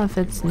 oh, if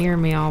it's near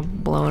me, I'll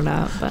blow it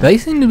up. But They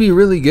seem to be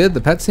really good.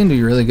 The pets seem to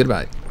be really good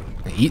about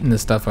eating the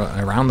stuff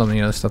around them.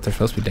 You know, stuff they're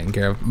supposed to be taking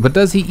care of. But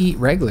does he eat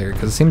regular?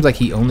 Because it seems like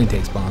he only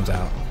takes bombs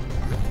out.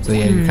 So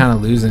yeah, you're kind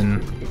of losing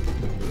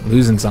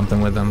losing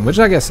something with them, which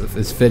I guess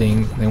is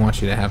fitting. They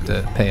want you to have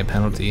to pay a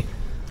penalty.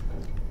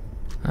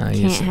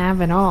 Can't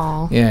have it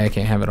all. Yeah, I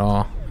can't have it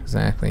all.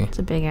 Exactly. It's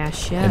a big ass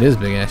ship. It is a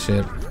big ass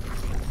ship.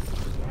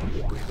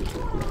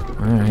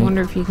 Alright. I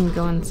wonder if you can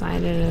go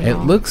inside it It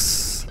all.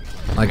 looks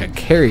like a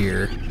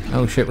carrier.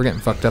 Oh shit, we're getting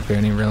fucked up here.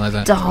 I didn't even realize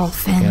that.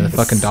 Dolphins. Yeah, the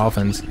fucking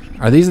dolphins.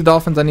 Are these the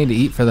dolphins I need to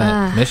eat for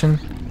that mission?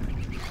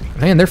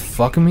 Man, they're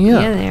fucking me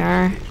up. Yeah, they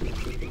are.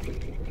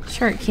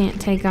 Shark can't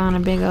take on a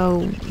big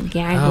old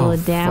gaggle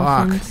of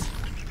dolphins.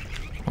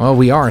 Well,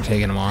 we are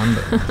taking them on,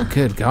 but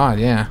good God,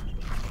 yeah.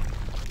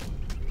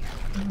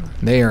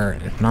 They are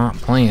not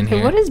playing here.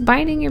 Hey, what is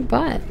biting your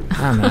butt?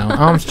 I don't know.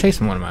 I was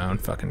chasing one of my own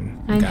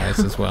fucking guys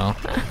as well.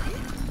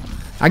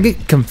 I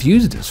get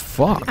confused as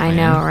fuck. I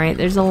know, right?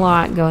 There's a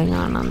lot going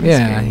on this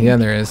screen. Yeah,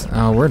 there is.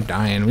 Oh, we're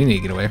dying. We need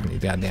to get away from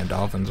these goddamn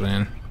dolphins,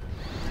 man.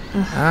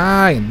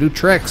 I can do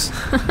tricks.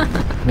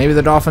 Maybe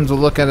the dolphins will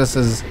look at us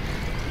as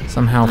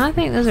somehow I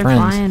think those are friends.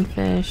 flying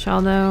fish,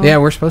 although... Yeah,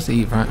 we're supposed to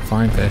eat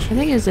flying fish. I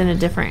think it's in a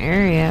different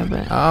area,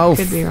 but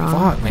could be wrong.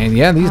 Fuck, man.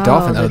 Yeah, these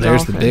dolphins. Oh,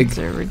 there's the big...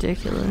 They're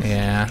ridiculous.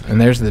 Yeah,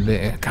 and there's the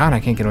big... God, I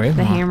can't get away from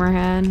the them.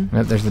 hammerhead.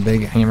 Yep, there's the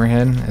big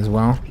hammerhead as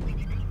well.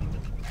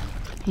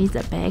 He's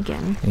a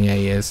begging. Yeah,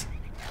 he is.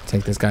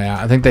 Take this guy out.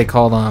 I think they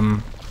called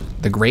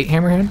the Great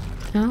Hammerhead.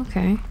 Oh,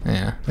 okay.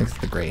 Yeah, I think it's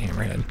the Great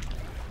Hammerhead.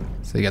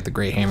 So you got the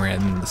Great Hammerhead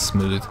and the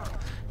Smooth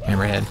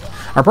Hammerhead.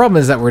 Our problem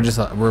is that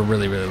we're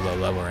really low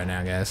level right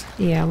now, guys.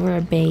 Yeah, we're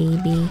a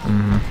baby.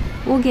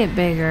 We'll get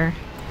bigger.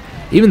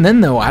 Even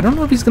then, though, I don't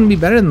know if he's gonna be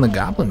better than the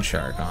Goblin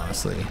Shark,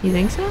 honestly. You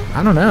think so?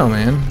 I don't know,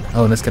 man.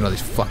 Oh, let's get all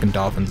these fucking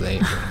dolphins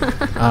ate.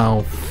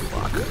 Oh,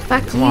 fuck.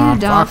 Come on,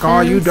 dolphins. Fuck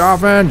all you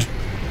dolphins.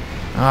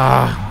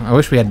 Ah, I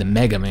wish we had the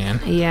Mega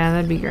Man. Yeah,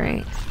 that'd be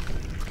great.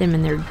 Them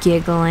and their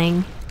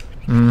giggling.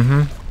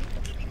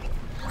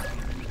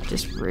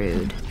 Just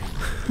rude.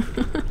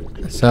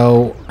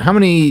 So, how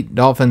many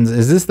dolphins?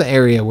 Is this the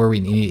area where we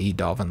need to eat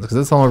dolphins? Because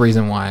that's the only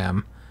reason why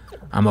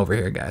I'm over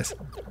here, guys.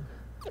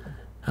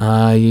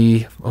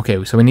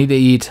 Okay, so we need to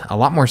eat a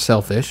lot more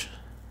shellfish.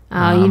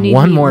 Oh, you need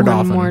one to eat more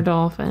one more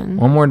dolphin.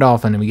 One more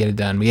dolphin, and we get it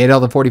done. We ate all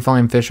the 40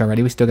 flying fish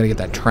already. We still got to get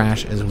that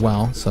trash as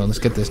well. So let's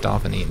get this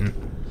dolphin eaten.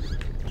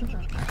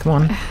 Come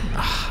on.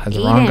 That's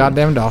the wrong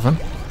goddamn dolphin.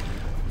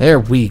 There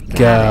we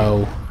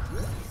go.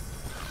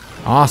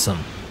 Awesome.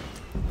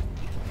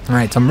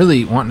 Alright, so I'm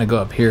really wanting to go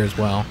up here as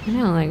well. I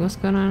know, like, what's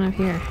going on up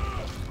here?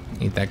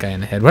 Eat that guy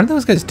in the head. What are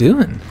those guys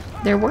doing?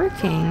 They're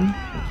working.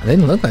 They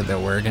didn't look like they're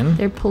working.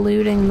 They're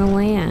polluting the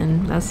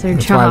land. That's their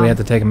job. That's why we have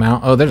to take them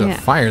out. Oh, there's a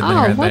fire there.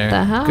 Oh, what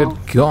the hell? Good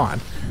God.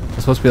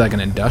 It's supposed to be like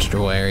an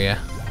industrial area.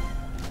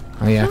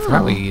 Oh, yeah, I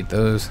forgot we eat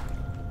those.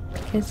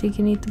 Guess you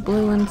can eat the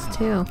blue ones,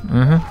 too.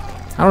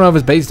 I don't know if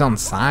it's based on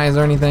size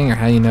or anything, or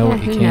how you know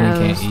what you can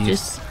and can't eat.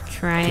 Just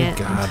try it.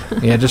 Good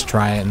God. Yeah, just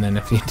try it, and then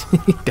if you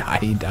die,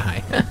 you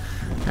die.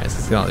 Alright, so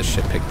let's get all this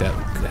shit picked up.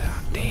 God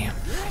damn.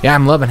 Yeah,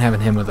 I'm loving having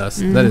him with us.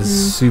 That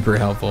is super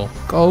helpful.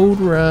 Gold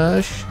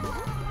Rush.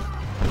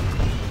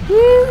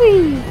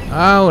 Woo-wee.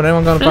 Oh, and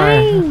anyone got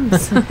on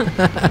Flames.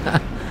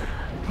 fire?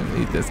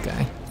 Eat this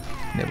guy.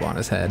 Nibble on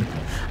his head.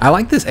 I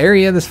like this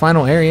area, this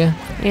final area.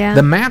 Yeah.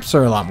 The maps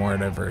are a lot more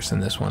diverse in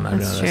this one, I've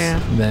That's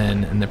noticed, true.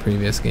 than in the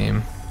previous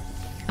game.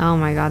 Oh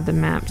my God, the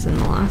maps in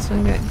the last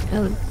one got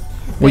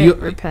Well,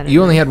 repetitive.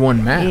 you only had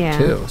one map, Yeah.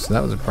 too, so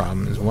that was a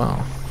problem as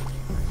well.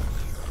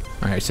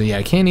 Alright, so yeah,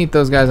 I can't eat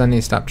those guys. I need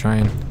to stop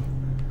trying.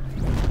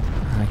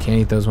 I can't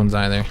eat those ones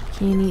either.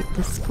 Can't eat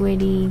the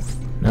squiddies.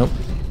 Nope.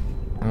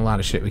 A lot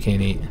of shit we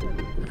can't eat.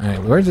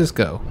 Alright, where does this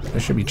go? There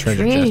should be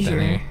treasure chest in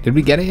here. Did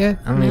we get it yet?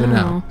 I don't even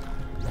know.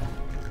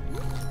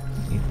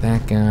 Eat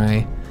that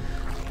guy.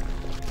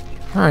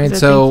 Alright,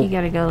 so... I think you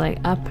gotta go like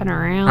up and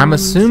around. I'm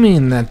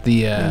assuming that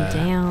the... and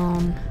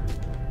down.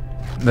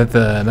 That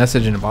the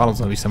message in the bottle's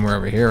gonna be somewhere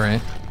over here,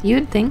 right? You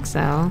would think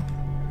so.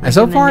 Like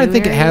so far, I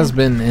think it has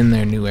been in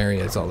their new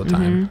areas all the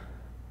time.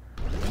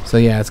 So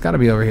yeah, it's got to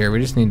be over here. We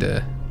just need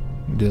to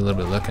do a little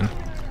bit of looking.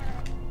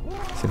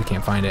 See if we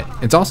can't find it.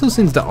 It also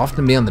seems to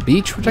often be on the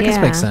beach, which I guess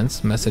makes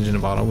sense. Message in a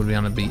bottle would be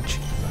on the beach.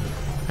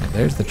 Alright,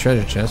 there's the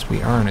treasure chest.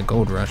 We are in a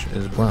gold rush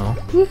as well.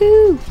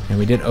 Woohoo! And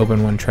we did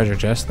open one treasure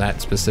chest.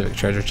 That specific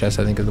treasure chest,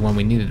 I think, is the one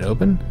we needed to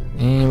open.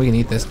 And we can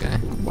eat this guy.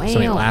 Wow. So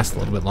it lasts a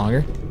little bit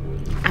longer.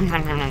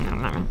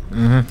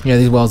 Yeah,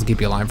 these wells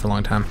keep you alive for a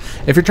long time.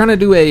 If you're trying to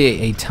do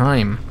a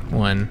time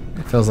one,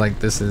 it feels like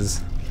this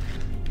is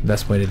the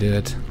best way to do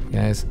it,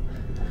 guys.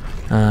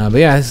 But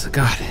yeah,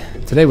 God,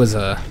 today was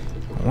a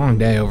long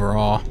day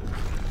overall.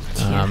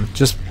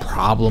 Just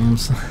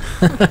problems.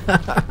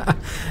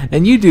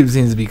 And YouTube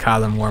seems to be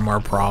causing more and more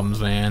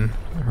problems, man,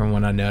 from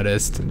what I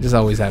noticed. Just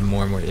always have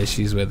more and more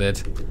issues with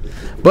it.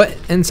 But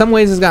in some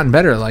ways it's gotten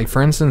better. Like,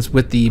 for instance,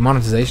 with the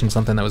monetization,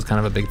 something that was kind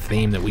of a big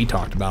theme that we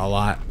talked about a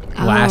lot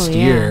last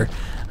year.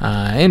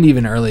 And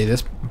even early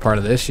this part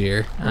of this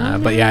year.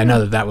 But yeah, I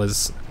know that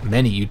was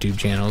many YouTube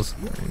channels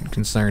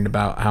concerned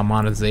about how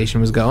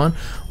monetization was going.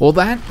 Well,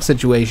 that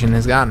situation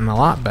has gotten a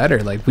lot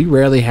better. Like, we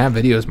rarely have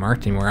videos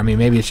marked anymore. I mean,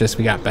 maybe it's just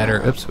we got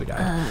better. Oops, we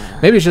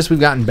died. Maybe it's just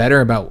we've gotten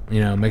better about, you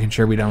know, making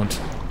sure we don't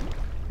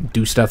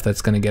do stuff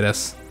that's going to get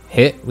us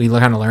hit. We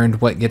kind of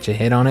learned what gets you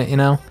hit on it, you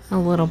know? A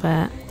little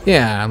bit.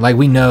 Yeah, like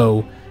we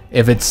know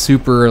if it's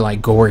super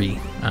like gory,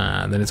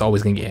 then it's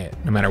always gonna get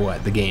hit, no matter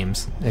what the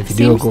games. If you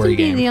do a gory Seems to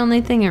be game, the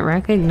only thing it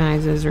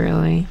recognizes,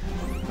 really.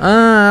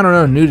 I don't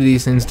know. Nudity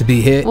seems to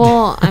be hit.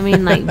 Well, I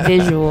mean, like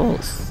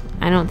visuals.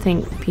 I don't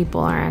think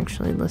people are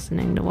actually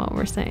listening to what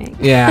we're saying.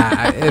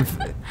 Yeah, if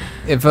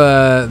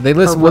they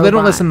listen, well, they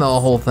don't listen to the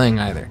whole thing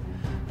either.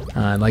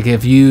 Like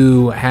if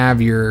you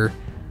have your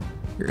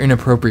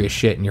inappropriate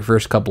shit in your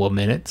first couple of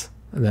minutes,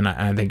 then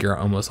I think you're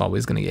almost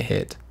always gonna get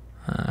hit.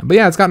 But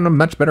yeah, it's gotten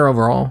much better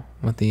overall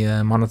with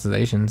the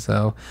monetization,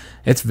 so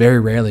it's very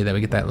rarely that we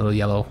get that little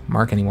yellow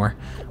mark anymore,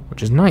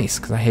 which is nice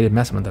because I hated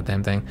messing with that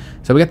damn thing.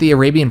 So we got the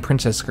Arabian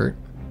princess skirt,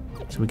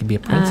 so we can be a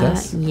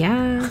princess.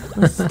 Yeah,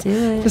 let's do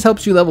it. Just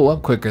helps you level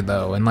up quicker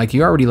though, and like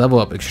you already level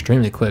up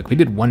extremely quick. We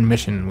did one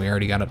mission and we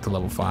already got up to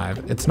level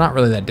 5. It's not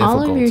really that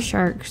difficult. All of your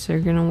sharks are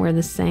gonna wear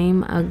the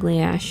same ugly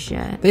ass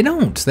shit. They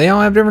don't. They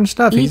all have different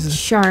stuff. Each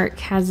shark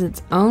has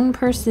its own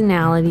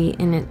personality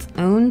and its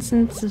own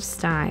sense of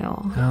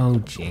style. Oh,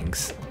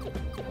 Jinx.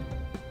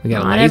 We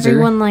got Not a laser.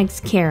 everyone likes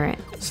carrot.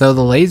 So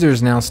the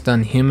lasers now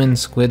stun humans,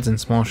 squids, and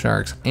small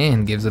sharks,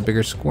 and gives a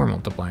bigger score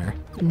multiplier.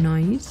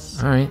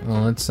 Nice. All right.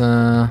 Well, let's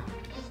oh,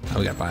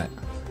 we gotta buy it.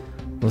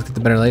 Let's get the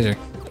better laser.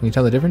 Can you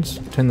tell the difference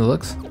between the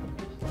looks?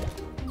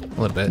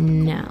 A little bit.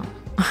 No.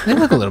 They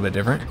look a little bit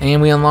different.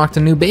 And we unlocked a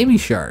new baby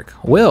shark,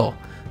 Will.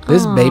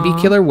 This baby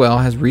killer whale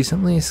has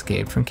recently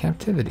escaped from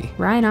captivity.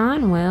 Right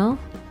on, Will.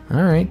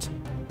 All right.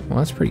 Well,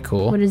 that's pretty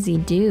cool. What does he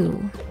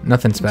do?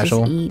 Nothing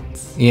special. Just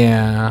eats.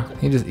 Yeah,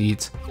 he just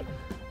eats.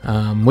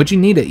 Would you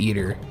need an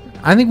eater?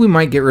 I think we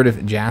might get rid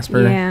of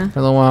Jasper for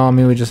a little while. I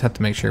mean, we just have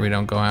to make sure we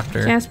don't go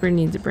after. Jasper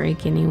needs a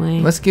break anyway.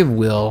 Let's give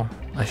Will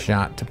a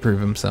shot to prove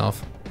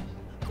himself.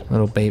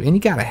 Little baby. And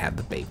you gotta have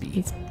the baby.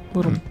 His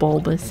little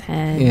bulbous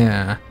head.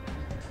 Yeah.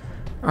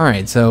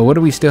 Alright, so what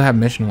do we still have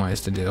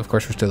mission-wise to do? Of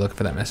course, we're still looking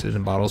for that message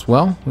in bottles.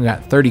 Well, we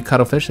got 30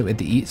 cuttlefish that we had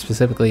to eat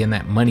specifically in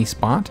that money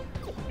spot.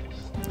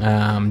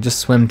 Just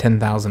swim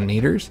 10,000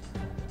 meters.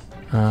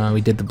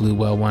 We did the blue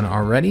whale one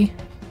already.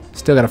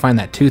 Still got to find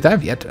that tooth. I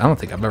don't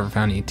think I've ever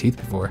found any teeth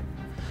before.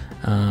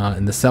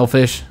 And the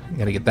shellfish,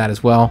 got to get that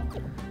as well.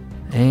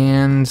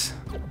 And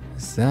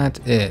is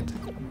that it?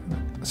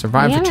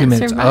 Survive for 2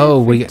 minutes.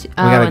 Oh, we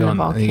gotta go in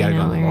the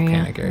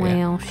volcanic area.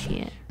 Well,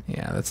 shit.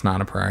 Yeah, that's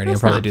not a priority.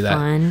 That's I'll probably not do that.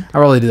 fun.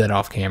 I'll probably do that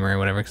off camera or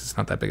whatever because it's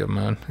not that big of a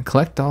mode.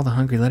 Collect all the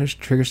hungry letters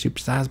to trigger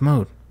supersized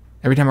mode.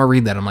 Every time I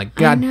read that, I'm like,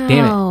 God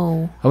damn it.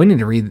 Oh, we need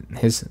to read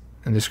his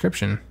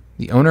description.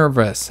 The owner of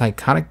a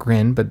psychotic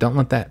grin, but don't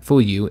let that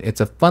fool you. It's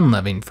a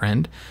fun-loving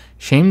friend.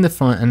 Shame the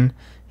fun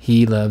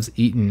he loves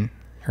eating.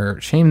 Or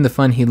shame the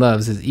fun he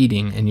loves is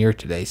eating, and you're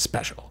today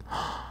special.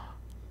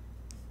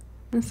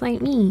 That's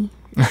like me.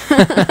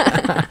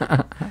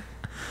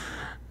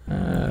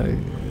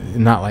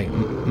 Not like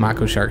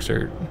Mako sharks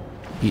are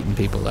eating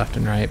people left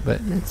and right, but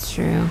that's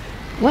true.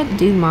 What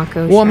do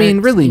Mako sharks I mean,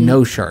 really, eat?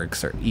 no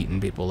sharks are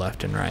eating people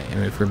left and right. I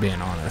mean, if we're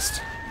being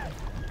honest,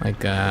 like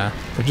they're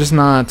just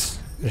not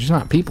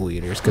people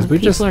eaters because we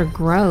just are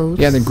gross.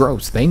 Yeah, they're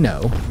gross. They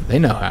know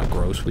how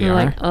gross we are.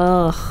 Like,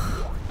 ugh.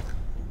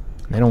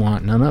 They don't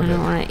want none of it. I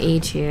don't want to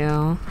eat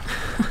you.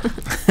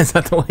 Is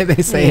that the way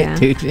they say it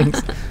too,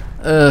 Jinx?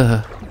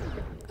 Ugh.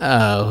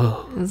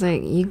 Oh. I was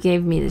like, you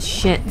gave me the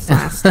shits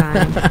last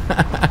time.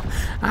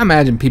 I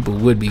imagine people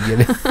would be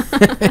giving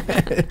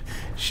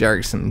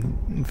sharks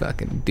some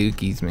fucking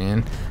dookies,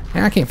 man.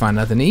 Man, I can't find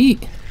nothing to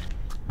eat.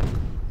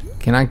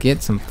 Can I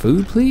get some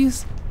food,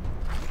 please?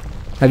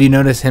 Have you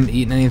noticed him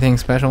eating anything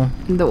special?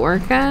 The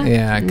orca?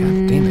 Yeah, God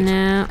damn it.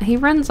 No, he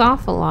runs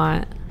off a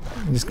lot.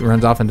 He just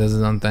runs off and does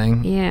his own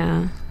thing.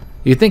 Yeah.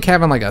 You'd think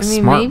having like a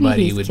smart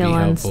buddy he's would be killing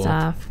helpful.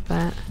 Stuff,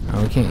 but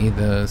oh, we can't eat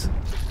those.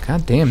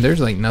 God damn,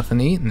 there's like nothing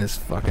to eat in this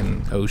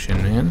fucking ocean,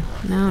 man.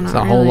 No, not It's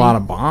a whole lot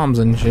of bombs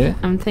and shit.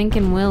 I'm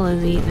thinking Will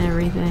is eating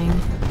everything.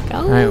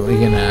 Alright, we're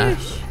gonna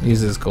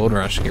use this gold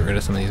rush to get rid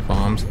of some of these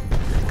bombs.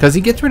 Because he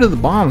gets rid of the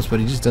bombs,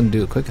 but he just doesn't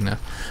do it quick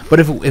enough. But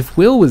if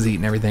Will was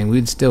eating everything,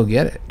 we'd still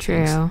get it.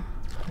 True.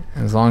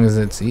 As long as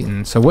it's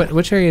eaten. So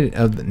which area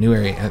of the new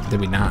area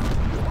did we not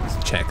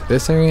check?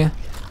 This area?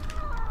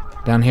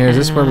 Down here, is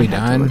this where we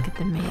died? Look at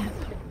the map.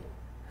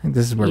 I think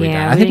this is where we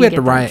died. I think we have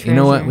to ride. You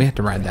know what? We have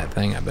to ride that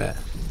thing, I bet.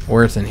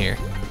 Or it's in here.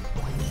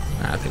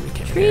 I think we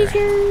can.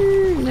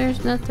 Treasure!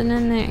 There's nothing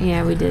in there.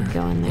 Yeah, we did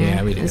go in there.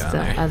 Yeah, we did it's go in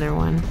the there. other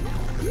one.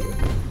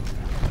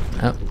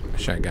 Oh,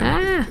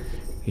 shotgun.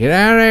 Get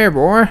out of there,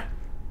 boy.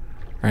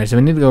 Alright, so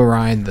we need to go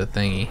ride the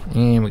thingy.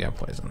 And we got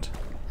poisoned.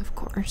 Of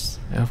course.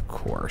 Of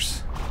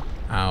course.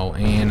 Oh,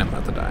 and I'm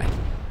about to die.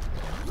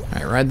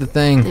 Alright, ride the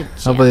thing.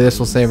 Hopefully this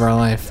will save our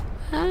life.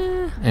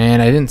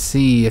 And I didn't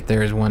see if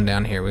there is one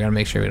down here. We gotta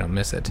make sure we don't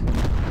miss it.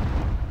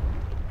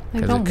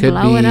 Like, don't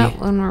blow it up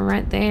when we're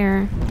right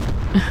there.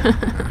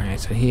 Alright,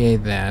 so he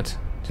ate that.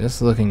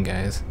 Just looking,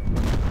 guys.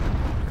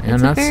 And It's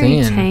I'm not a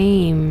very seeing.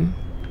 tame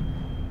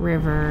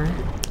river.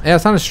 Yeah,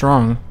 it's not as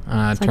strong.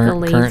 It's like a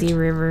lazy current.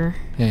 river.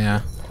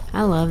 Yeah.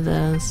 I love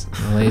those.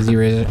 A lazy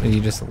river you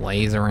just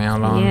laze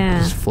around on. Yeah.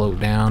 Just float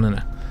down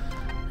and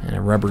and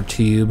a rubber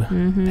tube,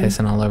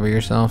 pissing all over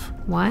yourself.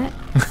 What?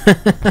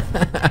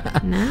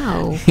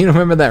 No. You don't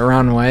remember that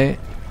Ron White?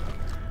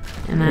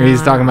 No,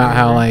 He's talking about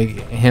how like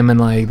him and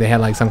like they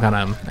had like some kind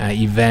of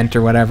event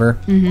or whatever,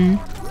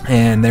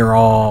 and they were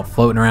all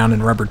floating around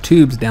in rubber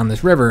tubes down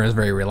this river. It was a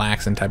very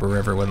relaxing type of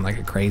river. It wasn't like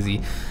a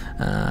crazy,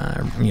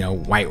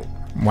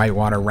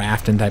 whitewater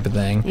rafting type of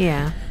thing.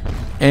 Yeah.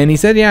 And he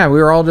said, yeah,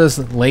 we were all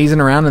just lazing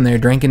around in there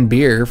drinking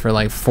beer for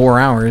like 4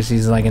 hours.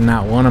 He's like, and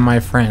not one of my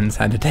friends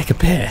had to take a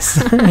piss.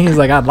 He's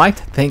like, I'd like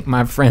to think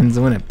my friends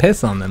wouldn't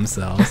piss on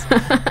themselves.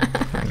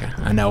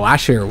 I know, I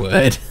sure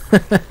would.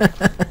 That's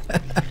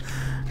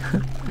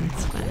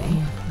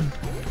funny.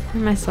 I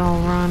miss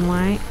old Ron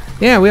White.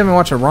 Yeah, we haven't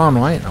watched a Ron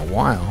White in a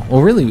while.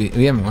 Well, really,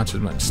 we haven't watched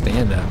as much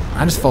stand-up.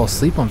 I just fall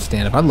asleep on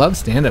stand-up. I love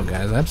stand-up,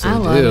 guys. I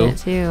absolutely do. I love it,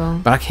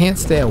 too. But I can't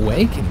stay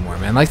awake anymore,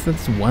 man. Like,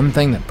 that's one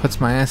thing that puts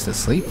my ass to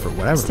sleep for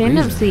whatever reason.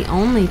 Stand-up's the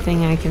only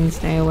thing I can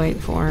stay awake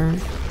for.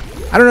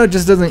 I don't know, it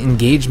just doesn't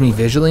engage me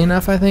visually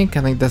enough, I think.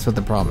 I think that's what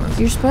the problem is.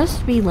 You're supposed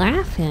to be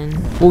laughing.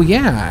 Well,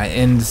 yeah,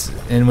 and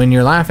when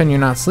you're laughing, you're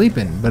not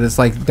sleeping. But it's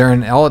like,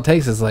 all it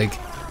takes is, like,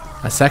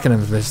 a second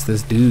of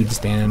this dude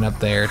standing up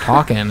there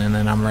talking, and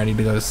then I'm ready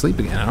to go to sleep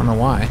again. I don't know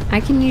why. I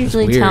can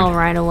usually tell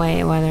right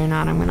away whether or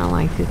not I'm going to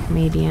like the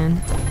comedian.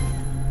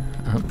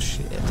 Oh,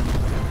 shit.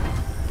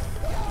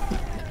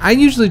 I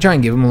usually try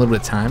and give him a little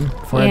bit of time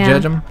before I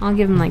judge him. I'll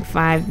give him like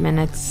 5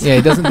 minutes. Yeah,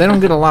 they don't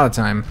get a lot of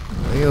time.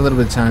 They get a little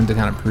bit of time to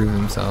kind of prove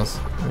themselves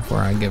before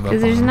I give up.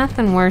 Because there's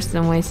nothing worse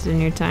than wasting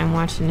your time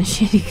watching a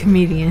shitty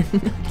comedian.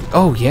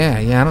 Oh, yeah.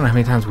 I don't know how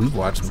many times we've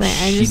watched some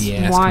I shitty-ass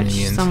just watched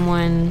comedians.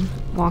 someone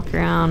walk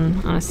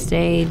around on a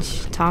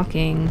stage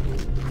talking,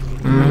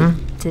 and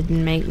it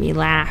didn't make me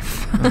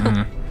laugh.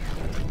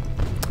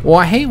 Well,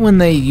 I hate when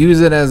they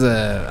use it as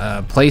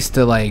a place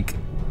to like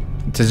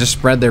to just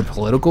spread their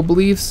political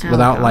beliefs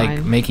without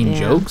like making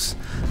jokes.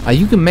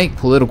 You can make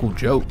political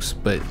jokes,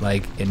 but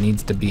like it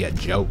needs to be a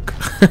joke.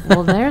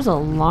 Well, there's a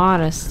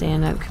lot of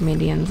stand-up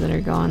comedians that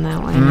are going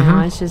that way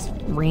now. It's just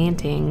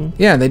ranting.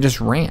 Yeah, they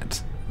just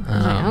rant.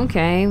 Like,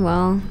 okay,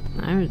 well,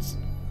 I was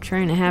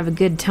trying to have a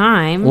good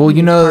time. Well,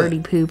 you know, party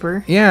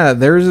pooper. Yeah,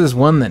 there was this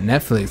one that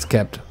Netflix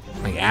kept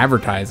like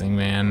advertising,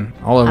 man,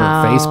 all over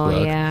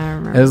Facebook. Yeah, I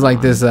remember. It was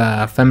like this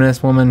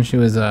feminist woman. She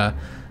was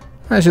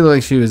she looked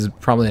like she was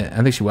probably,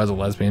 I think she was a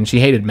lesbian. She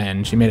hated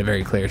men. She made it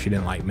very clear she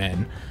didn't like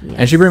men. Yes.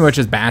 And she pretty much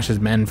just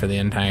bashes men for the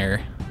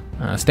entire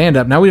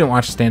stand-up. Now, we didn't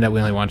watch stand-up. We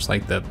only watched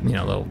like the,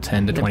 little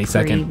 10 to 20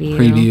 second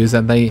previews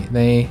that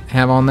they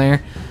have on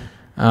there.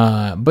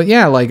 But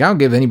yeah, like I'll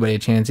give anybody a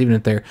chance, even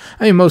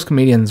if most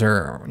comedians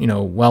are,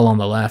 well on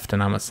the left,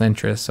 and I'm a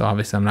centrist. So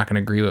obviously I'm not going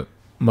to agree with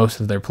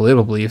most of their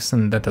political beliefs,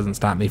 and that doesn't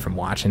stop me from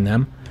watching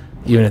them,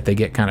 even if they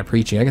get kind of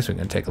preachy. I guess we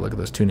can take a look at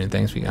those 2 new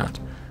things we got.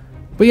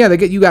 But yeah,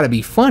 you got to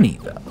be funny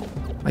though.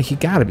 Like you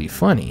got to be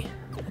funny.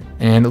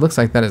 And it looks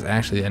like that is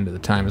actually the end of the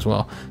time as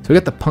well. So we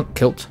got the punk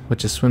kilt,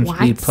 which is swim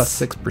speed plus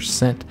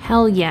 6%.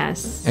 Hell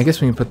yes. I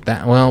guess we can put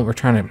that. Well, we're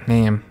trying to,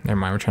 never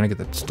mind. We're trying to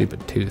get that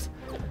stupid tooth.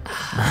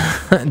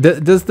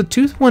 Does the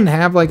tooth one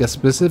have like a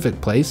specific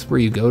place where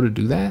you go to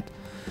do that?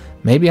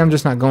 Maybe I'm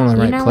just not going to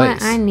the right place.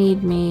 What? I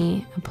need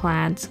me a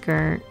plaid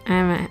skirt. I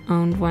haven't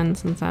owned one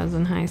since I was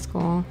in high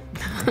school.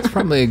 It's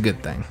probably a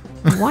good thing.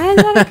 Why is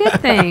that a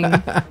good thing?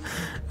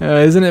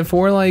 Isn't it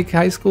for like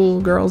high school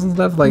girls and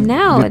stuff? Like,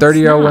 no, do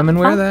 30-year-old women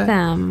wear Fuck that?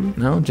 Them.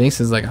 No,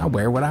 Jinx is like, I'll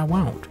wear what I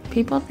want.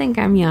 People think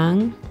I'm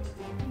young.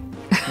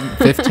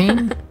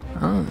 15?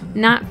 Oh.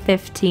 Not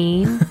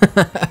 15.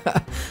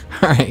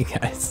 Alright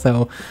guys,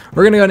 so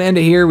we're going to go ahead and end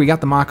it here. We got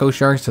the Mako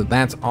Shark, so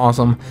that's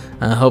awesome.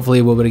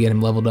 Hopefully we'll be able to get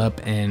him leveled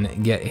up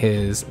and get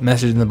his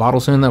message in the bottle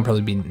soon. That'll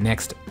probably be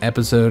next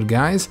episode,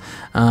 guys.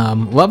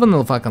 Loving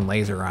the fucking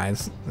laser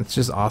eyes. It's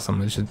just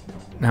awesome. It's just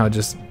how it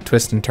just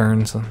twists and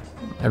turns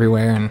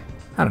everywhere, and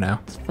I don't know.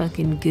 It's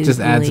fucking googly.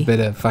 Just adds a bit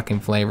of fucking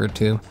flavor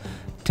to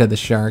the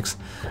sharks.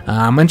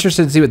 I'm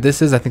interested to see what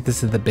this is. I think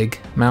this is the big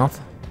mouth.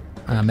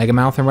 Mega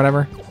mouth or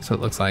whatever. So it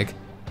looks like.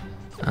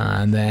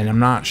 And then I'm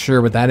not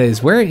sure what that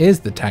is. Where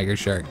is the tiger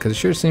shark? Because it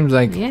sure seems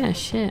like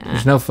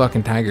there's no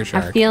fucking tiger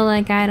shark. I feel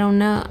like I don't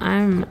know.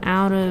 I'm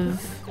out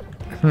of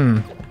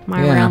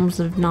my realms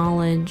of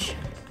knowledge.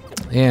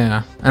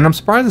 Yeah, and I'm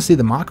surprised to see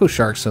the Mako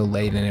Shark so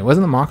late in it.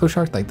 Wasn't the Mako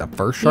Shark like the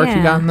first shark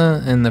you got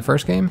in the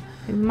first game?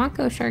 The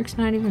Mako Shark's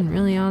not even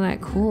really all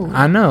that cool.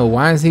 I know.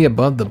 Why is he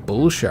above the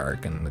Bull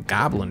Shark and the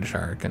Goblin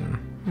Shark and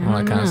all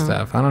that kind of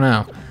stuff? I don't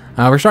know.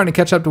 We're starting to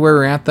catch up to where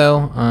we're at,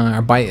 though.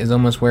 Our bite is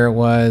almost where it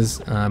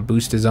was.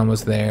 Boost is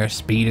almost there.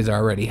 Speed is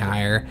already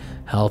higher.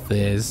 Health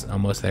is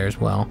almost there as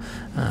well.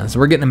 So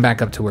we're getting them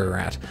back up to where we're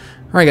at.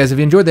 All right, guys, if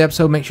you enjoyed the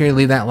episode, make sure you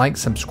leave that like,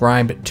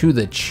 subscribe to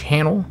the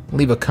channel,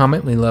 leave a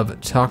comment. We love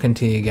talking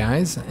to you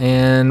guys,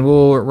 and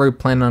we're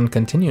planning on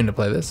continuing to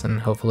play this and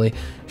hopefully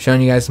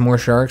showing you guys some more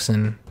sharks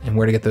and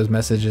where to get those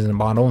messages in a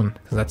bottle, and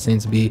because that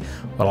seems to be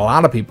what a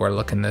lot of people are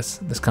looking this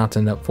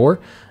content up for.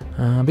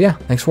 But yeah,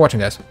 thanks for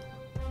watching, guys.